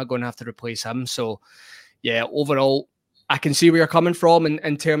then going to have to replace him. So, yeah, overall, I can see where you're coming from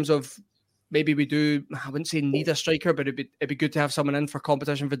in terms of. Maybe we do, I wouldn't say need a striker, but it'd be good to have someone in for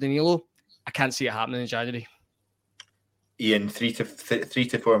competition for Danilo. I can't see it happening in January. Ian, £3 to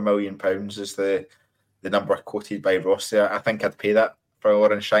 £4 million is the number quoted by Ross there. I think I'd pay that for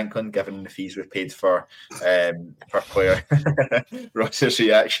Lawrence Shankland, given the fees we paid for per player. Ross's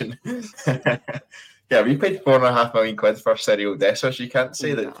reaction. Yeah, we paid £4.5 million for Cyril Dessers. You can't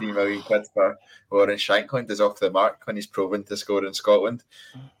say that £3 million for Lawrence Shankland is off the mark when he's proven to score in Scotland.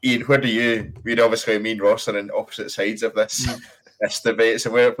 Ian, we're obviously, me and Ross are on opposite sides of this debate. So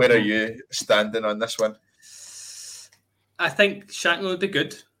where are you standing on this one? I think Shankland would be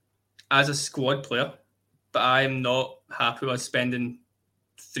good as a squad player, but I am not happy with spending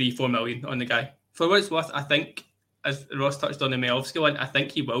 3-4 million on the guy. For what it's worth, I think, as Ross touched on the Majovski one, I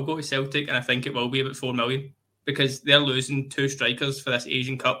think he will go to Celtic, and I think it will be about 4 million because they're losing 2 strikers for this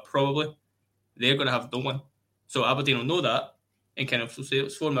Asian Cup probably. They're going to have no one. So Aberdeen will know that and kind of say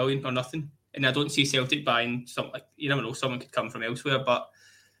it's 4 million or nothing. And I don't see Celtic buying something like, you never know, someone could come from elsewhere, but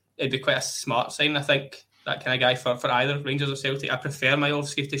it'd be quite a smart sign, I think, that kind of guy for either Rangers or Celtic. I prefer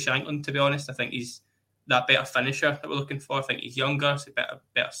Majovski to Shankland, to be honest. I think he's that better finisher that we're looking for. I think he's younger, so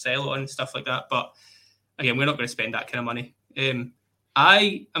better sell on and stuff like that. But again, we're not going to spend that kind of money.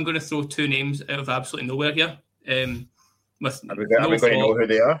 I am going to throw 2 names out of absolutely nowhere here. Are we going to know who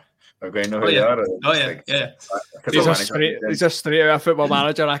they are? Are we going to know who they are? Yeah. He's a straight out Football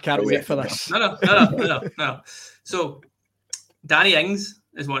Manager. I can't wait for this. No. So, Danny Ings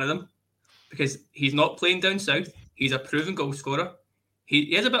is one of them because he's not playing down south. He's a proven goal scorer.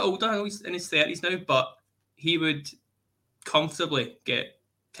 He is a bit older. I know he's in his 30s now, but he would comfortably get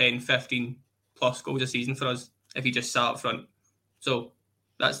 10, 15 plus goals a season for us if he just sat up front. So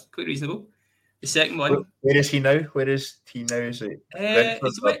that's quite reasonable. The second one. Where is he now? Is it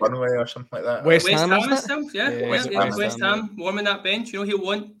Bunway or something like that? West Ham still, West Ham warming that bench. He'll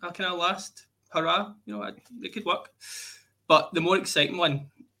want a kind of last hurrah. It could work. But the more exciting one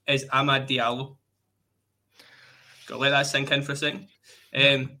is Amad Diallo. Got to let that sink in for a second.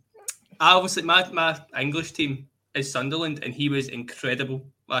 Obviously, my English team is Sunderland, and he was incredible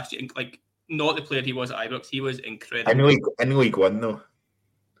last year. Like, not the player he was at Ibrox. He was incredible. In League One, though.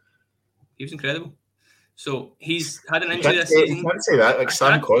 He was incredible. So he's had an injury this season. You can't say that. Like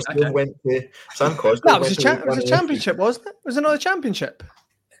Sam Cosgrove went to. Sam Cosgrove. That was a championship, wasn't it? Was it not a championship?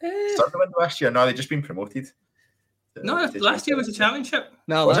 Sunderland last year. No, they've just been promoted. No, last year was a championship.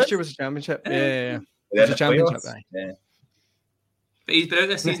 No, last year was a championship. Yeah. It was a championship. Yeah. But he's been out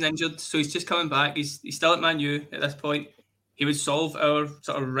this season injured, so he's just coming back. He's still at Man U at this point. He would solve our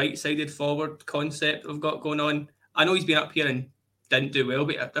sort of right-sided forward concept we've got going on. I know he's been up here and didn't do well,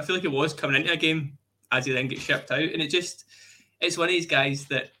 but I feel like he was coming into a game as he then gets shipped out. And it's one of these guys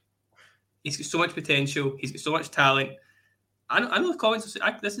that he's got so much potential. He's got so much talent. I know the comments will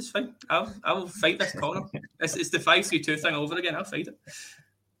say, this is fine. I will fight this corner. It's the 5-3-2 thing over again. I'll fight it.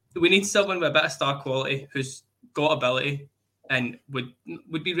 We need someone with a bit of star quality who's got ability and would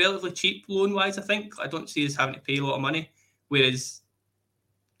be relatively cheap loan-wise, I think. I don't see us having to pay a lot of money. Whereas,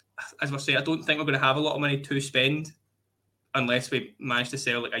 as we're saying, I don't think we're going to have a lot of money to spend unless we manage to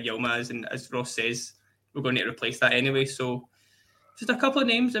sell like a Yilmaz. And as Ross says, we're going to need to replace that anyway. So just a couple of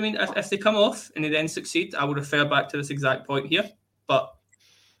names. I mean, if they come off and they then succeed, I will refer back to this exact point here. But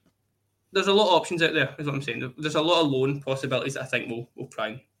there's a lot of options out there, is what I'm saying. There's a lot of loan possibilities that I think we'll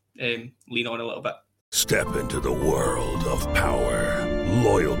try and lean on a little bit. Step into the world of power,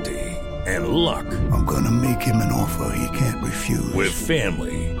 loyalty, and luck. I'm going to make him an offer he can't refuse. With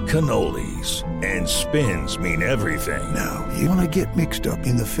family, cannolis, and spins mean everything. Now, you want to get mixed up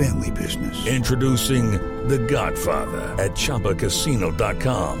in the family business. Introducing The Godfather at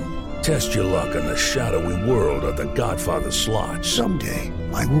ChumbaCasino.com. Test your luck in the shadowy world of The Godfather slot. Someday,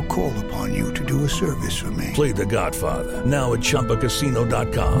 I will call upon you to do a service for me. Play The Godfather now at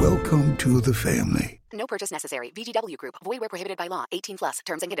ChumbaCasino.com. Welcome to the family. No purchase necessary. VGW Group. Void where prohibited by law. 18+.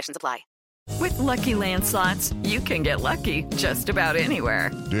 Terms and conditions apply. With Lucky Land Slots, you can get lucky just about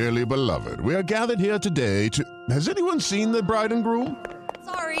anywhere. Dearly beloved, we are gathered here today to... Has anyone seen the bride and groom?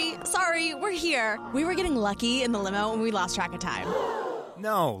 Sorry, we're here. We were getting lucky in the limo and we lost track of time.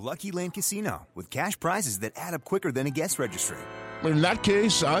 No, Lucky Land Casino, with cash prizes that add up quicker than a guest registry. In that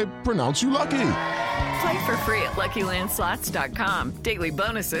case, I pronounce you lucky. Play for free at LuckyLandSlots.com. Daily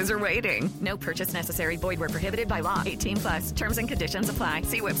bonuses are waiting. No purchase necessary. Void where prohibited by law. 18+. Terms and conditions apply.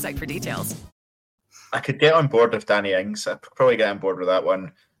 See website for details. I could get on board with Danny Ings. I'd probably get on board with that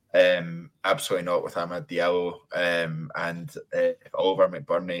one. Absolutely not with Amad Diallo and Oliver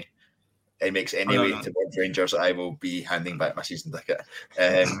McBurney. It makes any way towards Rangers, I will be handing back my season ticket.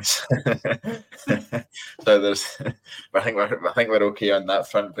 So I think we're okay on that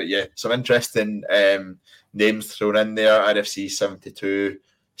front. But yeah, some interesting names thrown in there. RFC 72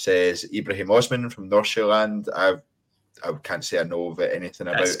 says Ibrahim Osman from North Shireland. I can't say I know of anything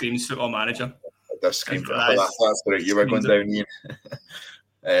about. That screams football manager. That screams that's right. You were going down,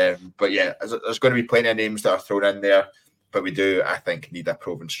 Ian. But yeah, there's going to be plenty of names that are thrown in there. But we do, I think, need a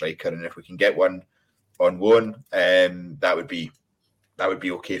proven striker, and if we can get one on loan, that would be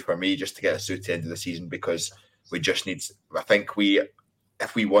okay for me, just to get us through to the end of the season, because we just need. I think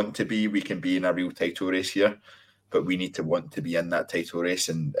if we want to be, we can be in a real title race here, but we need to want to be in that title race,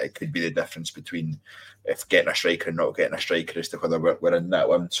 and it could be the difference between if getting a striker and not getting a striker as to whether we're in that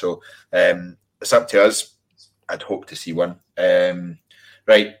one. So it's up to us. I'd hope to see one.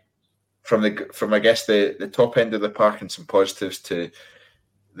 Right. From I guess the top end of the park and some positives to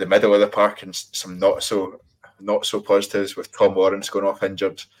the middle of the park and some not so positives, with Tom Lawrence going off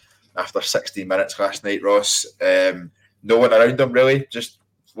injured after 16 minutes last night, Ross. No one around him really, just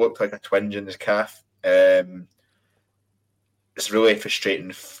looked like a twinge in his calf. It's really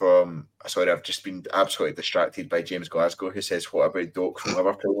frustrating I've just been absolutely distracted by James Glasgow, who says, "What about Doak from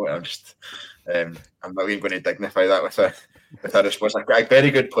Liverpool?" I'm not even going to dignify that with a response. A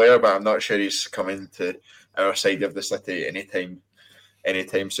very good player, but I'm not sure he's coming to our side of the city anytime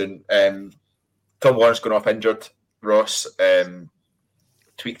soon. Tom Lawrence going off injured, Ross,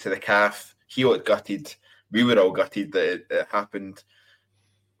 tweak to the calf. He looked gutted. We were all gutted that it happened.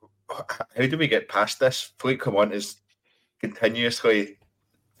 How do we get past this? Philippe Clement is continuously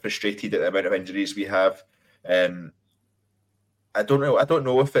frustrated at the amount of injuries we have. I don't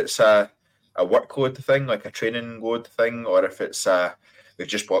know if it's a workload thing, like a training load thing, or if it's we've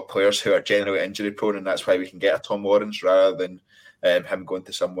just bought players who are generally injury prone, and that's why we can get a Tom Lawrence rather than him going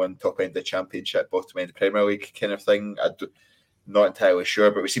to someone top end of the Championship, bottom end of the Premier League kind of thing. Not entirely sure,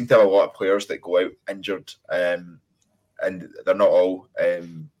 but we seem to have a lot of players that go out injured, and they're not all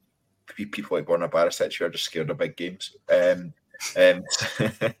people like Borna Barisic who are just scared of big games.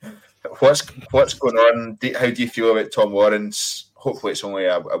 What's going on? How do you feel about Tom Lawrence? Hopefully it's only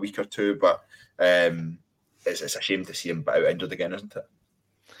a week or two, but it's a shame to see him out injured again, isn't it?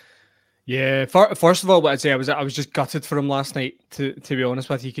 Yeah, first of all, what I'd say, I was just gutted for him last night, to be honest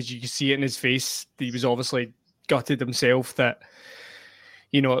with you, because you could see it in his face. He was obviously gutted himself that,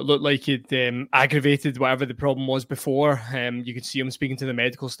 it looked like he'd aggravated whatever the problem was before. You could see him speaking to the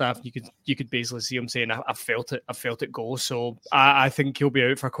medical staff. You could basically see him saying, "I felt it go." So I think he'll be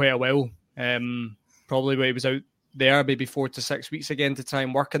out for quite a while. Probably when he was out there, maybe 4 to 6 weeks again to try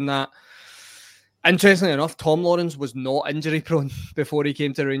and work on that. Interestingly enough, Tom Lawrence was not injury prone before he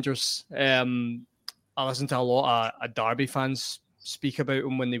came to Rangers. I listened to a lot of Derby fans speak about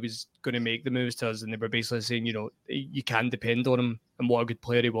him when he was going to make the moves to us, and they were basically saying, you can depend on him and what a good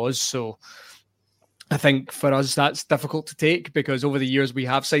player he was. So I think for us, that's difficult to take, because over the years we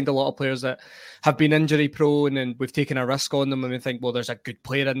have signed a lot of players that have been injury prone, and we've taken a risk on them, and we think, well, there's a good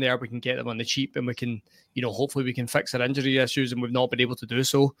player in there, we can get them on the cheap, and we can, hopefully we can fix their injury issues, and we've not been able to do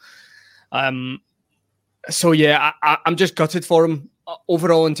so. So yeah, I'm just gutted for him.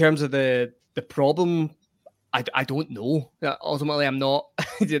 Overall, in terms of the problem, I don't know. Ultimately, I'm not.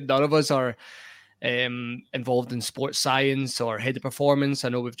 None of us are involved in sports science or head of performance. I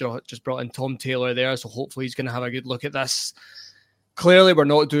know we've just brought in Tom Taylor there, so hopefully he's going to have a good look at this. Clearly, we're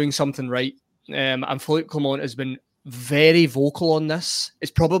not doing something right. And Philippe Clement has been very vocal on this.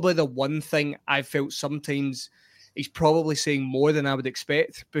 It's probably the one thing I've felt sometimes he's probably saying more than I would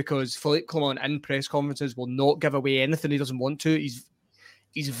expect, because Philippe Clement in press conferences will not give away anything he doesn't want to.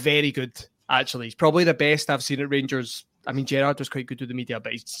 he's very good, actually. He's probably the best I've seen at Rangers. I mean, Gerrard was quite good with the media,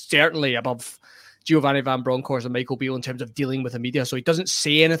 but he's certainly above Giovanni Van Bronckhorst and Michael Beale in terms of dealing with the media. So he doesn't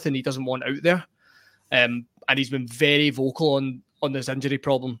say anything he doesn't want out there. And he's been very vocal on this injury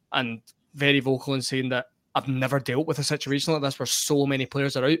problem and very vocal in saying that I've never dealt with a situation like this where so many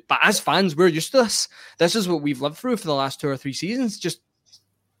players are out. But as fans, we're used to this. This is what we've lived through for the last 2 or 3 seasons. Just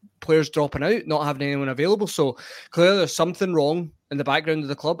players dropping out, not having anyone available. So clearly there's something wrong in the background of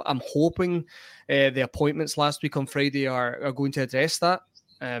the club. I'm hoping the appointments last week on Friday are going to address that,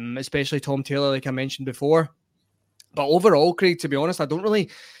 especially Tom Taylor, like I mentioned before. But overall, Craig, to be honest,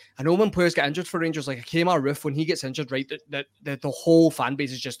 I know when players get injured for Rangers, like Kemar Roofe, when he gets injured, right, the whole fan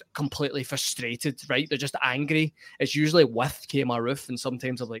base is just completely frustrated, right? They're just angry. It's usually with Kemar Roofe, and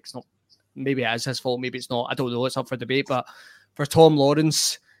sometimes I'm like, it's not, maybe it is his fault, maybe it's not. I don't know, it's up for debate. But for Tom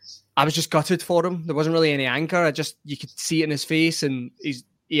Lawrence, I was just gutted for him. There wasn't really any anger. You could see it in his face, and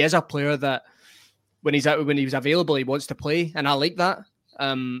he is a player that when he was available, he wants to play, and I like that.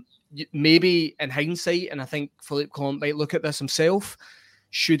 Maybe in hindsight, and I think Philippe Clement might look at this himself,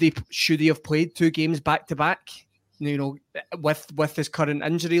 should he have played 2 games back to back? With his current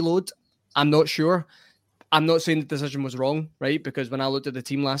injury load, I'm not sure. I'm not saying the decision was wrong, right? Because when I looked at the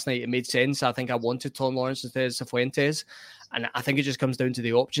team last night, it made sense. I think I wanted Tom Lawrence instead of Cifuentes, and I think it just comes down to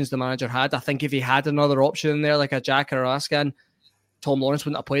the options the manager had. I think if he had another option in there, like a Jack or a Raskin, Tom Lawrence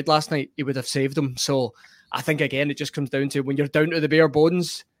wouldn't have played last night. He would have saved him. So I think again, it just comes down to when you're down to the bare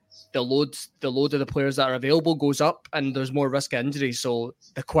bones, the load of the players that are available goes up, and there's more risk of injury. So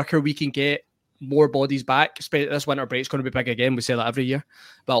the quicker we can get more bodies back, especially this winter break's going to be big again. We say that every year,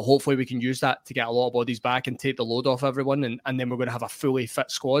 but hopefully we can use that to get a lot of bodies back and take the load off everyone, and then we're going to have a fully fit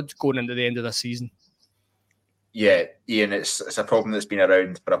squad going into the end of the season. Yeah, Ian, it's a problem that's been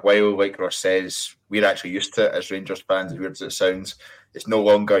around for a while. Like Ross says, we're actually used to it as Rangers fans, as weird as it sounds. It's no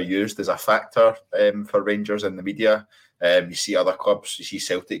longer used as a factor for Rangers in the media. You see other clubs, you see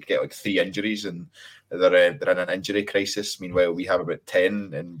Celtic get like 3 injuries and they're in an injury crisis. Meanwhile, we have about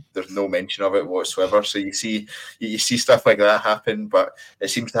 10 and there's no mention of it whatsoever. So you see stuff like that happen, but it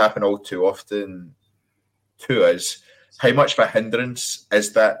seems to happen all too often to us. How much of a hindrance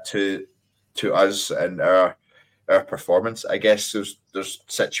is that to us and our performance? I guess there's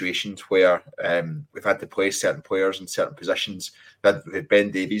situations where we've had to play certain players in certain positions. We had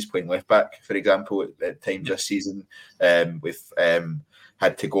Ben Davies playing left back, for example, at times this season. We've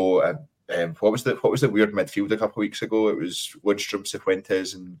had to go. What was the weird midfield a couple of weeks ago? It was Lundstrom,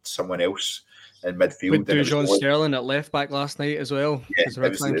 Cifuentes, and someone else in midfield. With Dujon Sterling at left back last night as well. Yeah,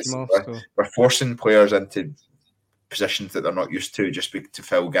 we're forcing players into positions that they're not used to just to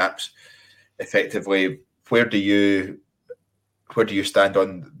fill gaps. Effectively, where do you stand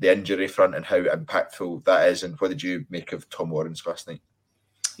on the injury front and how impactful that is, and what did you make of Tom Lawrence last night?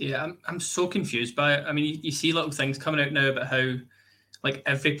 Yeah, I'm so confused by it. I mean, you see little things coming out now about how like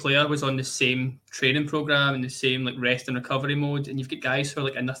every player was on the same training program and the same like rest and recovery mode, and you've got guys who are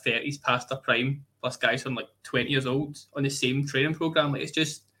like in their 30s past their prime, plus guys who are like 20 years old on the same training program. Like, it's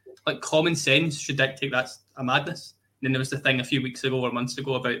just like common sense should dictate that's a madness. And then there was the thing a few weeks ago or months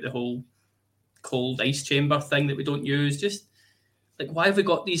ago about the whole cold ice chamber thing that we don't use. Just like, why have we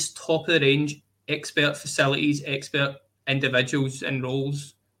got these top of the range expert facilities, expert individuals in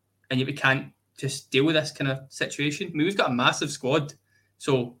roles, and yet we can't just deal with this kind of situation? I mean, we've got a massive squad,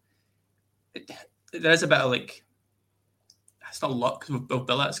 so there is a bit of like, it's not luck because we've built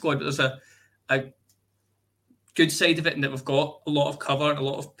that squad, but there's a good side of it in that we've got a lot of cover and a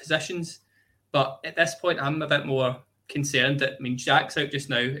lot of positions. But at this point, I'm a bit more concerned that, I mean, Jack's out just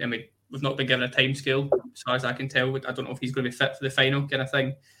now, and we've not been given a time scale, as far as I can tell. I don't know if he's going to be fit for the final kind of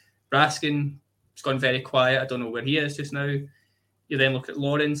thing. Raskin has gone very quiet. I don't know where he is just now. You then look at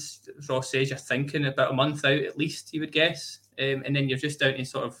Lawrence. As Ross says, you're thinking about a month out at least, you would guess. And then you're just down to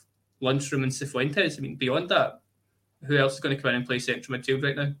sort of Lundstrom and Cifuentes. I mean, beyond that, who else is going to come in and play central midfield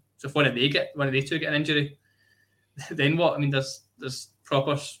right now? So if one of they two get an injury, then what? I mean, there's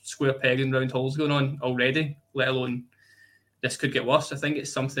proper square pegs and round holes going on already, let alone this could get worse. I think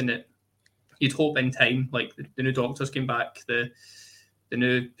it's something that you'd hope in time, like the new doctors came back, the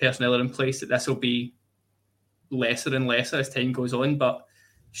new personnel are in place, that this will be lesser and lesser as time goes on. But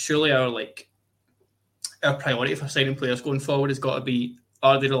surely our priority for signing players going forward has got to be,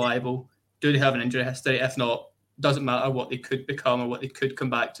 are they reliable? Do they have an injury history? If not, doesn't matter what they could become or what they could come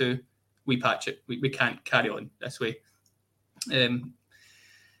back to, we patch it. We can't carry on this way.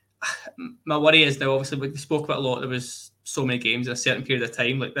 My worry is now, obviously, we spoke about a lot, there was so many games in a certain period of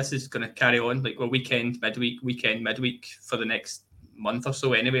time. Like, this is going to carry on, like, weekend, midweek for the next month or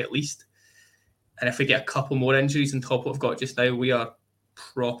so anyway, at least. And if we get a couple more injuries on top of what we've got just now, we are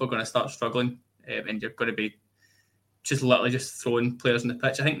proper going to start struggling, and you're going to be just literally just throwing players on the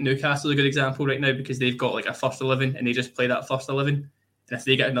pitch. I think Newcastle's a good example right now because they've got like a first 11 and they just play that first 11. And if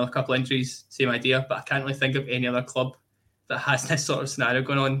they get another couple of injuries, same idea. But I can't really think of any other club that has this sort of scenario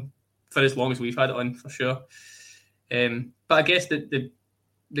going on for as long as we've had it on, for sure. But I guess the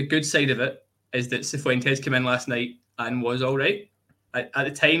good side of it is that Cifuentes came in last night and was all right. At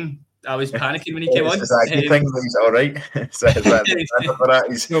the time, I was panicking when he came on. Is that a good thing that he's all right?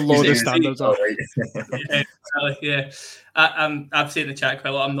 He's low the standards all right. Yeah. I've said in the chat quite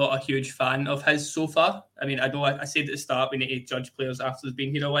a lot, I'm not a huge fan of his so far. I mean, I know I said at the start we need to judge players after they've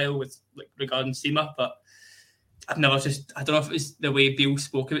been here a while with regarding SEMA, but I don't know if it was the way Beale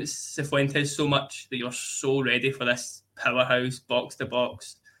spoke about Cifuentes so much that you're so ready for this powerhouse,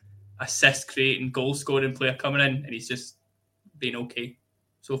 box-to-box, assist-creating, goal-scoring player coming in, and he's just been okay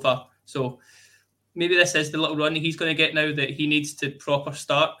so far. So maybe this is the little run he's going to get now that he needs to proper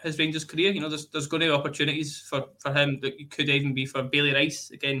start his Rangers career. There's going to be opportunities for him that could even be for Bailey Rice.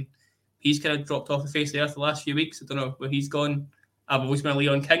 Again, he's kind of dropped off the face of the earth the last few weeks. I don't know where he's gone. I've always been a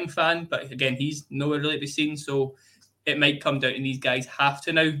Leon King fan, but again, he's nowhere really to be seen. So it might come down to these guys have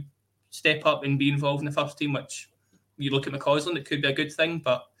to now step up and be involved in the first team, which you look at McCausland, it could be a good thing.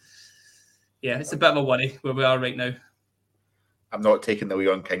 But yeah, it's a bit of a worry where we are right now. I'm not taking the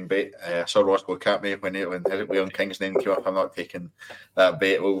Leon King bait. I saw Ross look at me when Leon King's name came up. I'm not taking that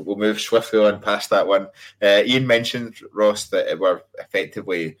bait. We'll move swiftly on past that one. Ian mentioned, Ross, that we're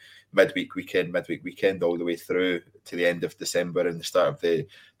effectively midweek weekend all the way through to the end of December and the start of the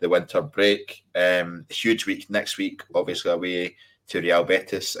winter break. Huge week next week, obviously away to Real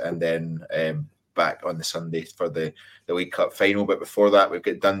Betis, and then back on the Sunday for the League Cup final. But before that, we've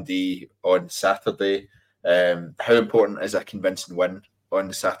got Dundee on Saturday. How important is a convincing win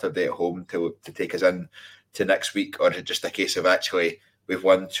on Saturday at home to take us in to next week, or is it just a case of actually we've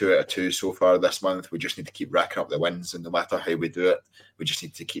won 2 out of 2 so far this month, we just need to keep racking up the wins, and no matter how we do it, we just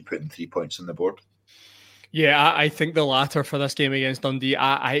need to keep putting 3 points on the board? Yeah, I think the latter for this game against Dundee.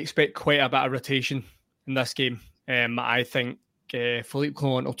 I expect quite a bit of rotation in this game. I think Philippe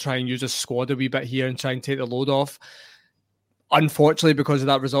Clement will try and use his squad a wee bit here and try and take the load off. Unfortunately, because of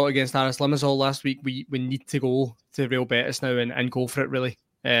that result against Aris Limassol last week, we need to go to Real Betis now and go for it, really.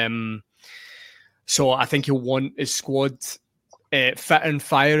 So I think he'll want his squad fit and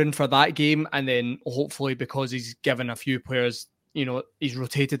firing for that game, and then hopefully, because he's given a few players, he's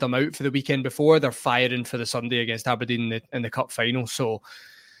rotated them out for the weekend before, they're firing for the Sunday against Aberdeen in the cup final. So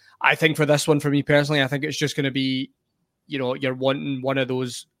I think for this one, for me personally, I think it's just going to be, you're wanting one of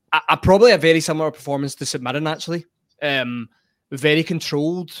those, probably a very similar performance to St Mirren, actually. Very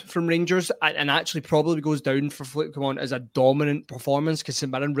controlled from Rangers, and actually probably goes down for Philippe Clement as a dominant performance because St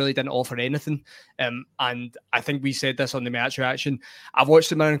Mirren really didn't offer anything. And I think we said this on the match reaction. I've watched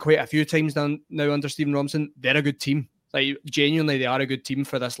St Mirren quite a few times now under Stephen Robinson. They're a good team. Like, genuinely, they are a good team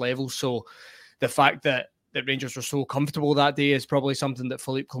for this level. So the fact that Rangers were so comfortable that day is probably something that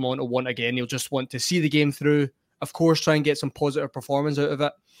Philippe Clement will want again. He'll just want to see the game through, of course, try and get some positive performance out of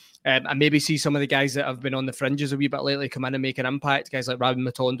it. And maybe see some of the guys that have been on the fringes a wee bit lately come in and make an impact. Guys like Rabin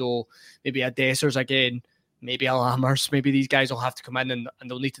Matondo, maybe a Dessers again, maybe a Lammers. Maybe these guys will have to come in and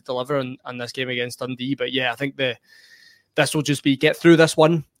they'll need to deliver on this game against Dundee. But yeah, I think this will just be get through this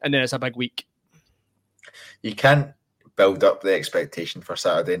one, and then it's a big week. You can't build up the expectation for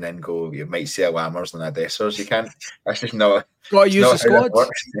Saturday and then go, you might see a Lammers and a Dessers. You can't. That's just not. Got to use the squad.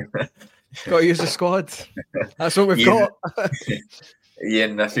 Got to use the squad. That's what we've got.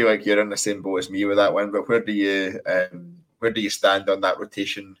 Ian, I feel like you're in the same boat as me with that one, but where do you stand on that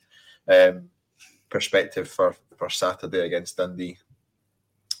rotation perspective for Saturday against Dundee?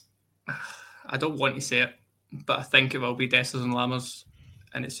 I don't want to say it, but I think it will be Dessers and Lammers,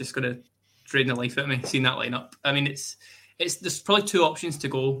 and it's just going to drain the life out of me seeing that lineup. I mean, there's probably 2 options to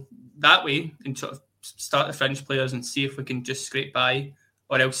go that way and sort of start the fringe players and see if we can just scrape by,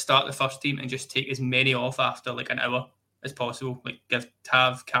 or else start the first team and just take as many off after like an hour as possible. Like give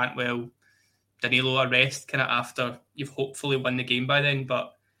Tav, Cantwell, Danilo a rest kind of after you've hopefully won the game by then,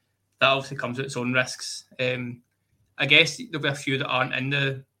 but that obviously comes with its own risks. I guess there'll be a few that aren't in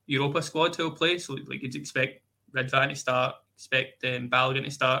the Europa squad who will play, so like you'd expect Ridvan to start, expect Balogun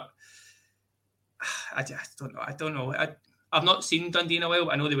to start. I don't know. I've not seen Dundee in a while,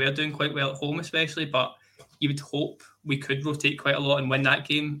 but I know they were doing quite well at home especially, but you would hope we could rotate quite a lot and win that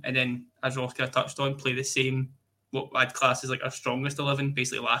game, and then, as Ross kind of touched on, play the same, what I'd class as like our strongest 11,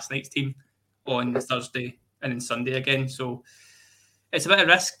 basically last night's team, on Thursday and then Sunday again. So it's a bit of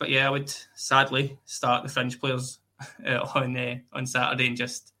risk, but yeah, I would sadly start the fringe players on Saturday and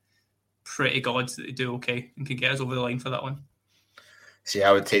just pray to God that they do okay and can get us over the line for that one. See,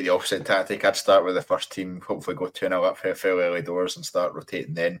 I would take the opposite tactic. I'd start with the first team, hopefully go 2-0 up for fairly early doors and start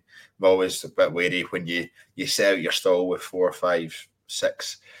rotating then. I'm always a bit wary when you set out your stall with 4, 5,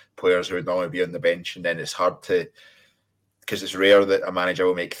 6 players who would normally be on the bench, and then it's hard to, because it's rare that a manager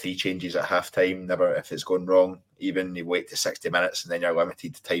will make 3 changes at half-time, never if it's going wrong. Even you wait to 60 minutes and then you're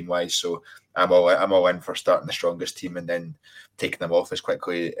limited time-wise. So I'm all in for starting the strongest team and then taking them off as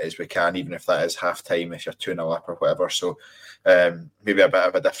quickly as we can, even if that is half-time, if you're 2-0 up or whatever. So maybe a bit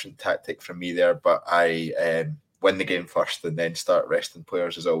of a different tactic from me there, but I win the game first and then start resting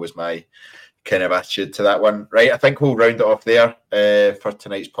players is always my kind of attitude to that one. Right, I think we'll round it off there for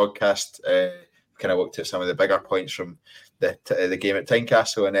tonight's podcast. Kind of looked at some of the bigger points from the game at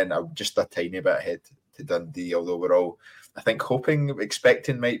Tynecastle, and then just a tiny bit ahead to Dundee, although we're all, I think,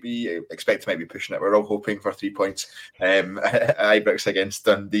 expecting might be pushing it. We're all hoping for 3 points. Ibrox against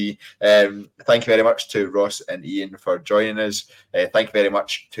Dundee. Thank you very much to Ross and Ian for joining us. Thank you very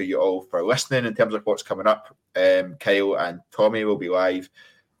much to you all for listening. In terms of what's coming up, Kyle and Tommy will be live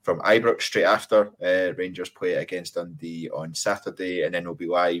from Ibrox straight after Rangers play against Dundee on Saturday, and then we'll be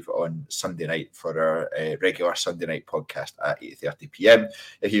live on Sunday night for our regular Sunday night podcast at 8:30 p.m.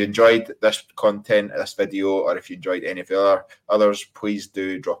 If you enjoyed this content, this video, or if you enjoyed any of the others, please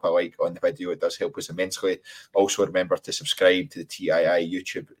do drop a like on the video. It does help us immensely. Also, remember to subscribe to the TII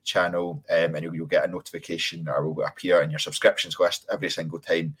YouTube channel, and you'll get a notification, or will appear in your subscriptions list every single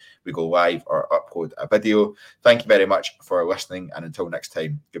time we go live or upload a video. Thank you very much for listening, and until next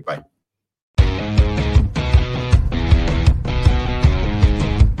time, goodbye.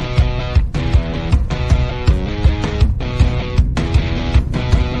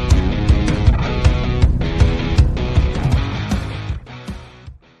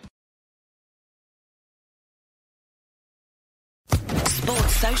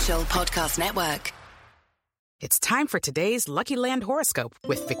 Sports Social Podcast Network. It's time for today's Lucky Land horoscope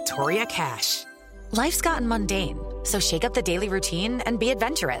with Victoria Cash. Life's gotten mundane, so shake up the daily routine and be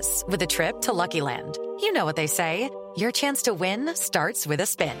adventurous with a trip to Lucky Land. You know what they say, your chance to win starts with a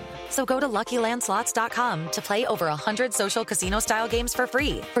spin. So go to LuckyLandSlots.com to play over 100 social casino-style games for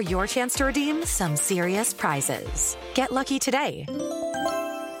free for your chance to redeem some serious prizes. Get lucky today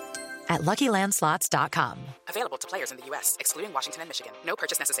at LuckyLandSlots.com. Available to players in the U.S., excluding Washington and Michigan. No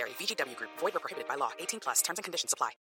purchase necessary. VGW Group. Void where prohibited by law. 18+. Terms and conditions apply.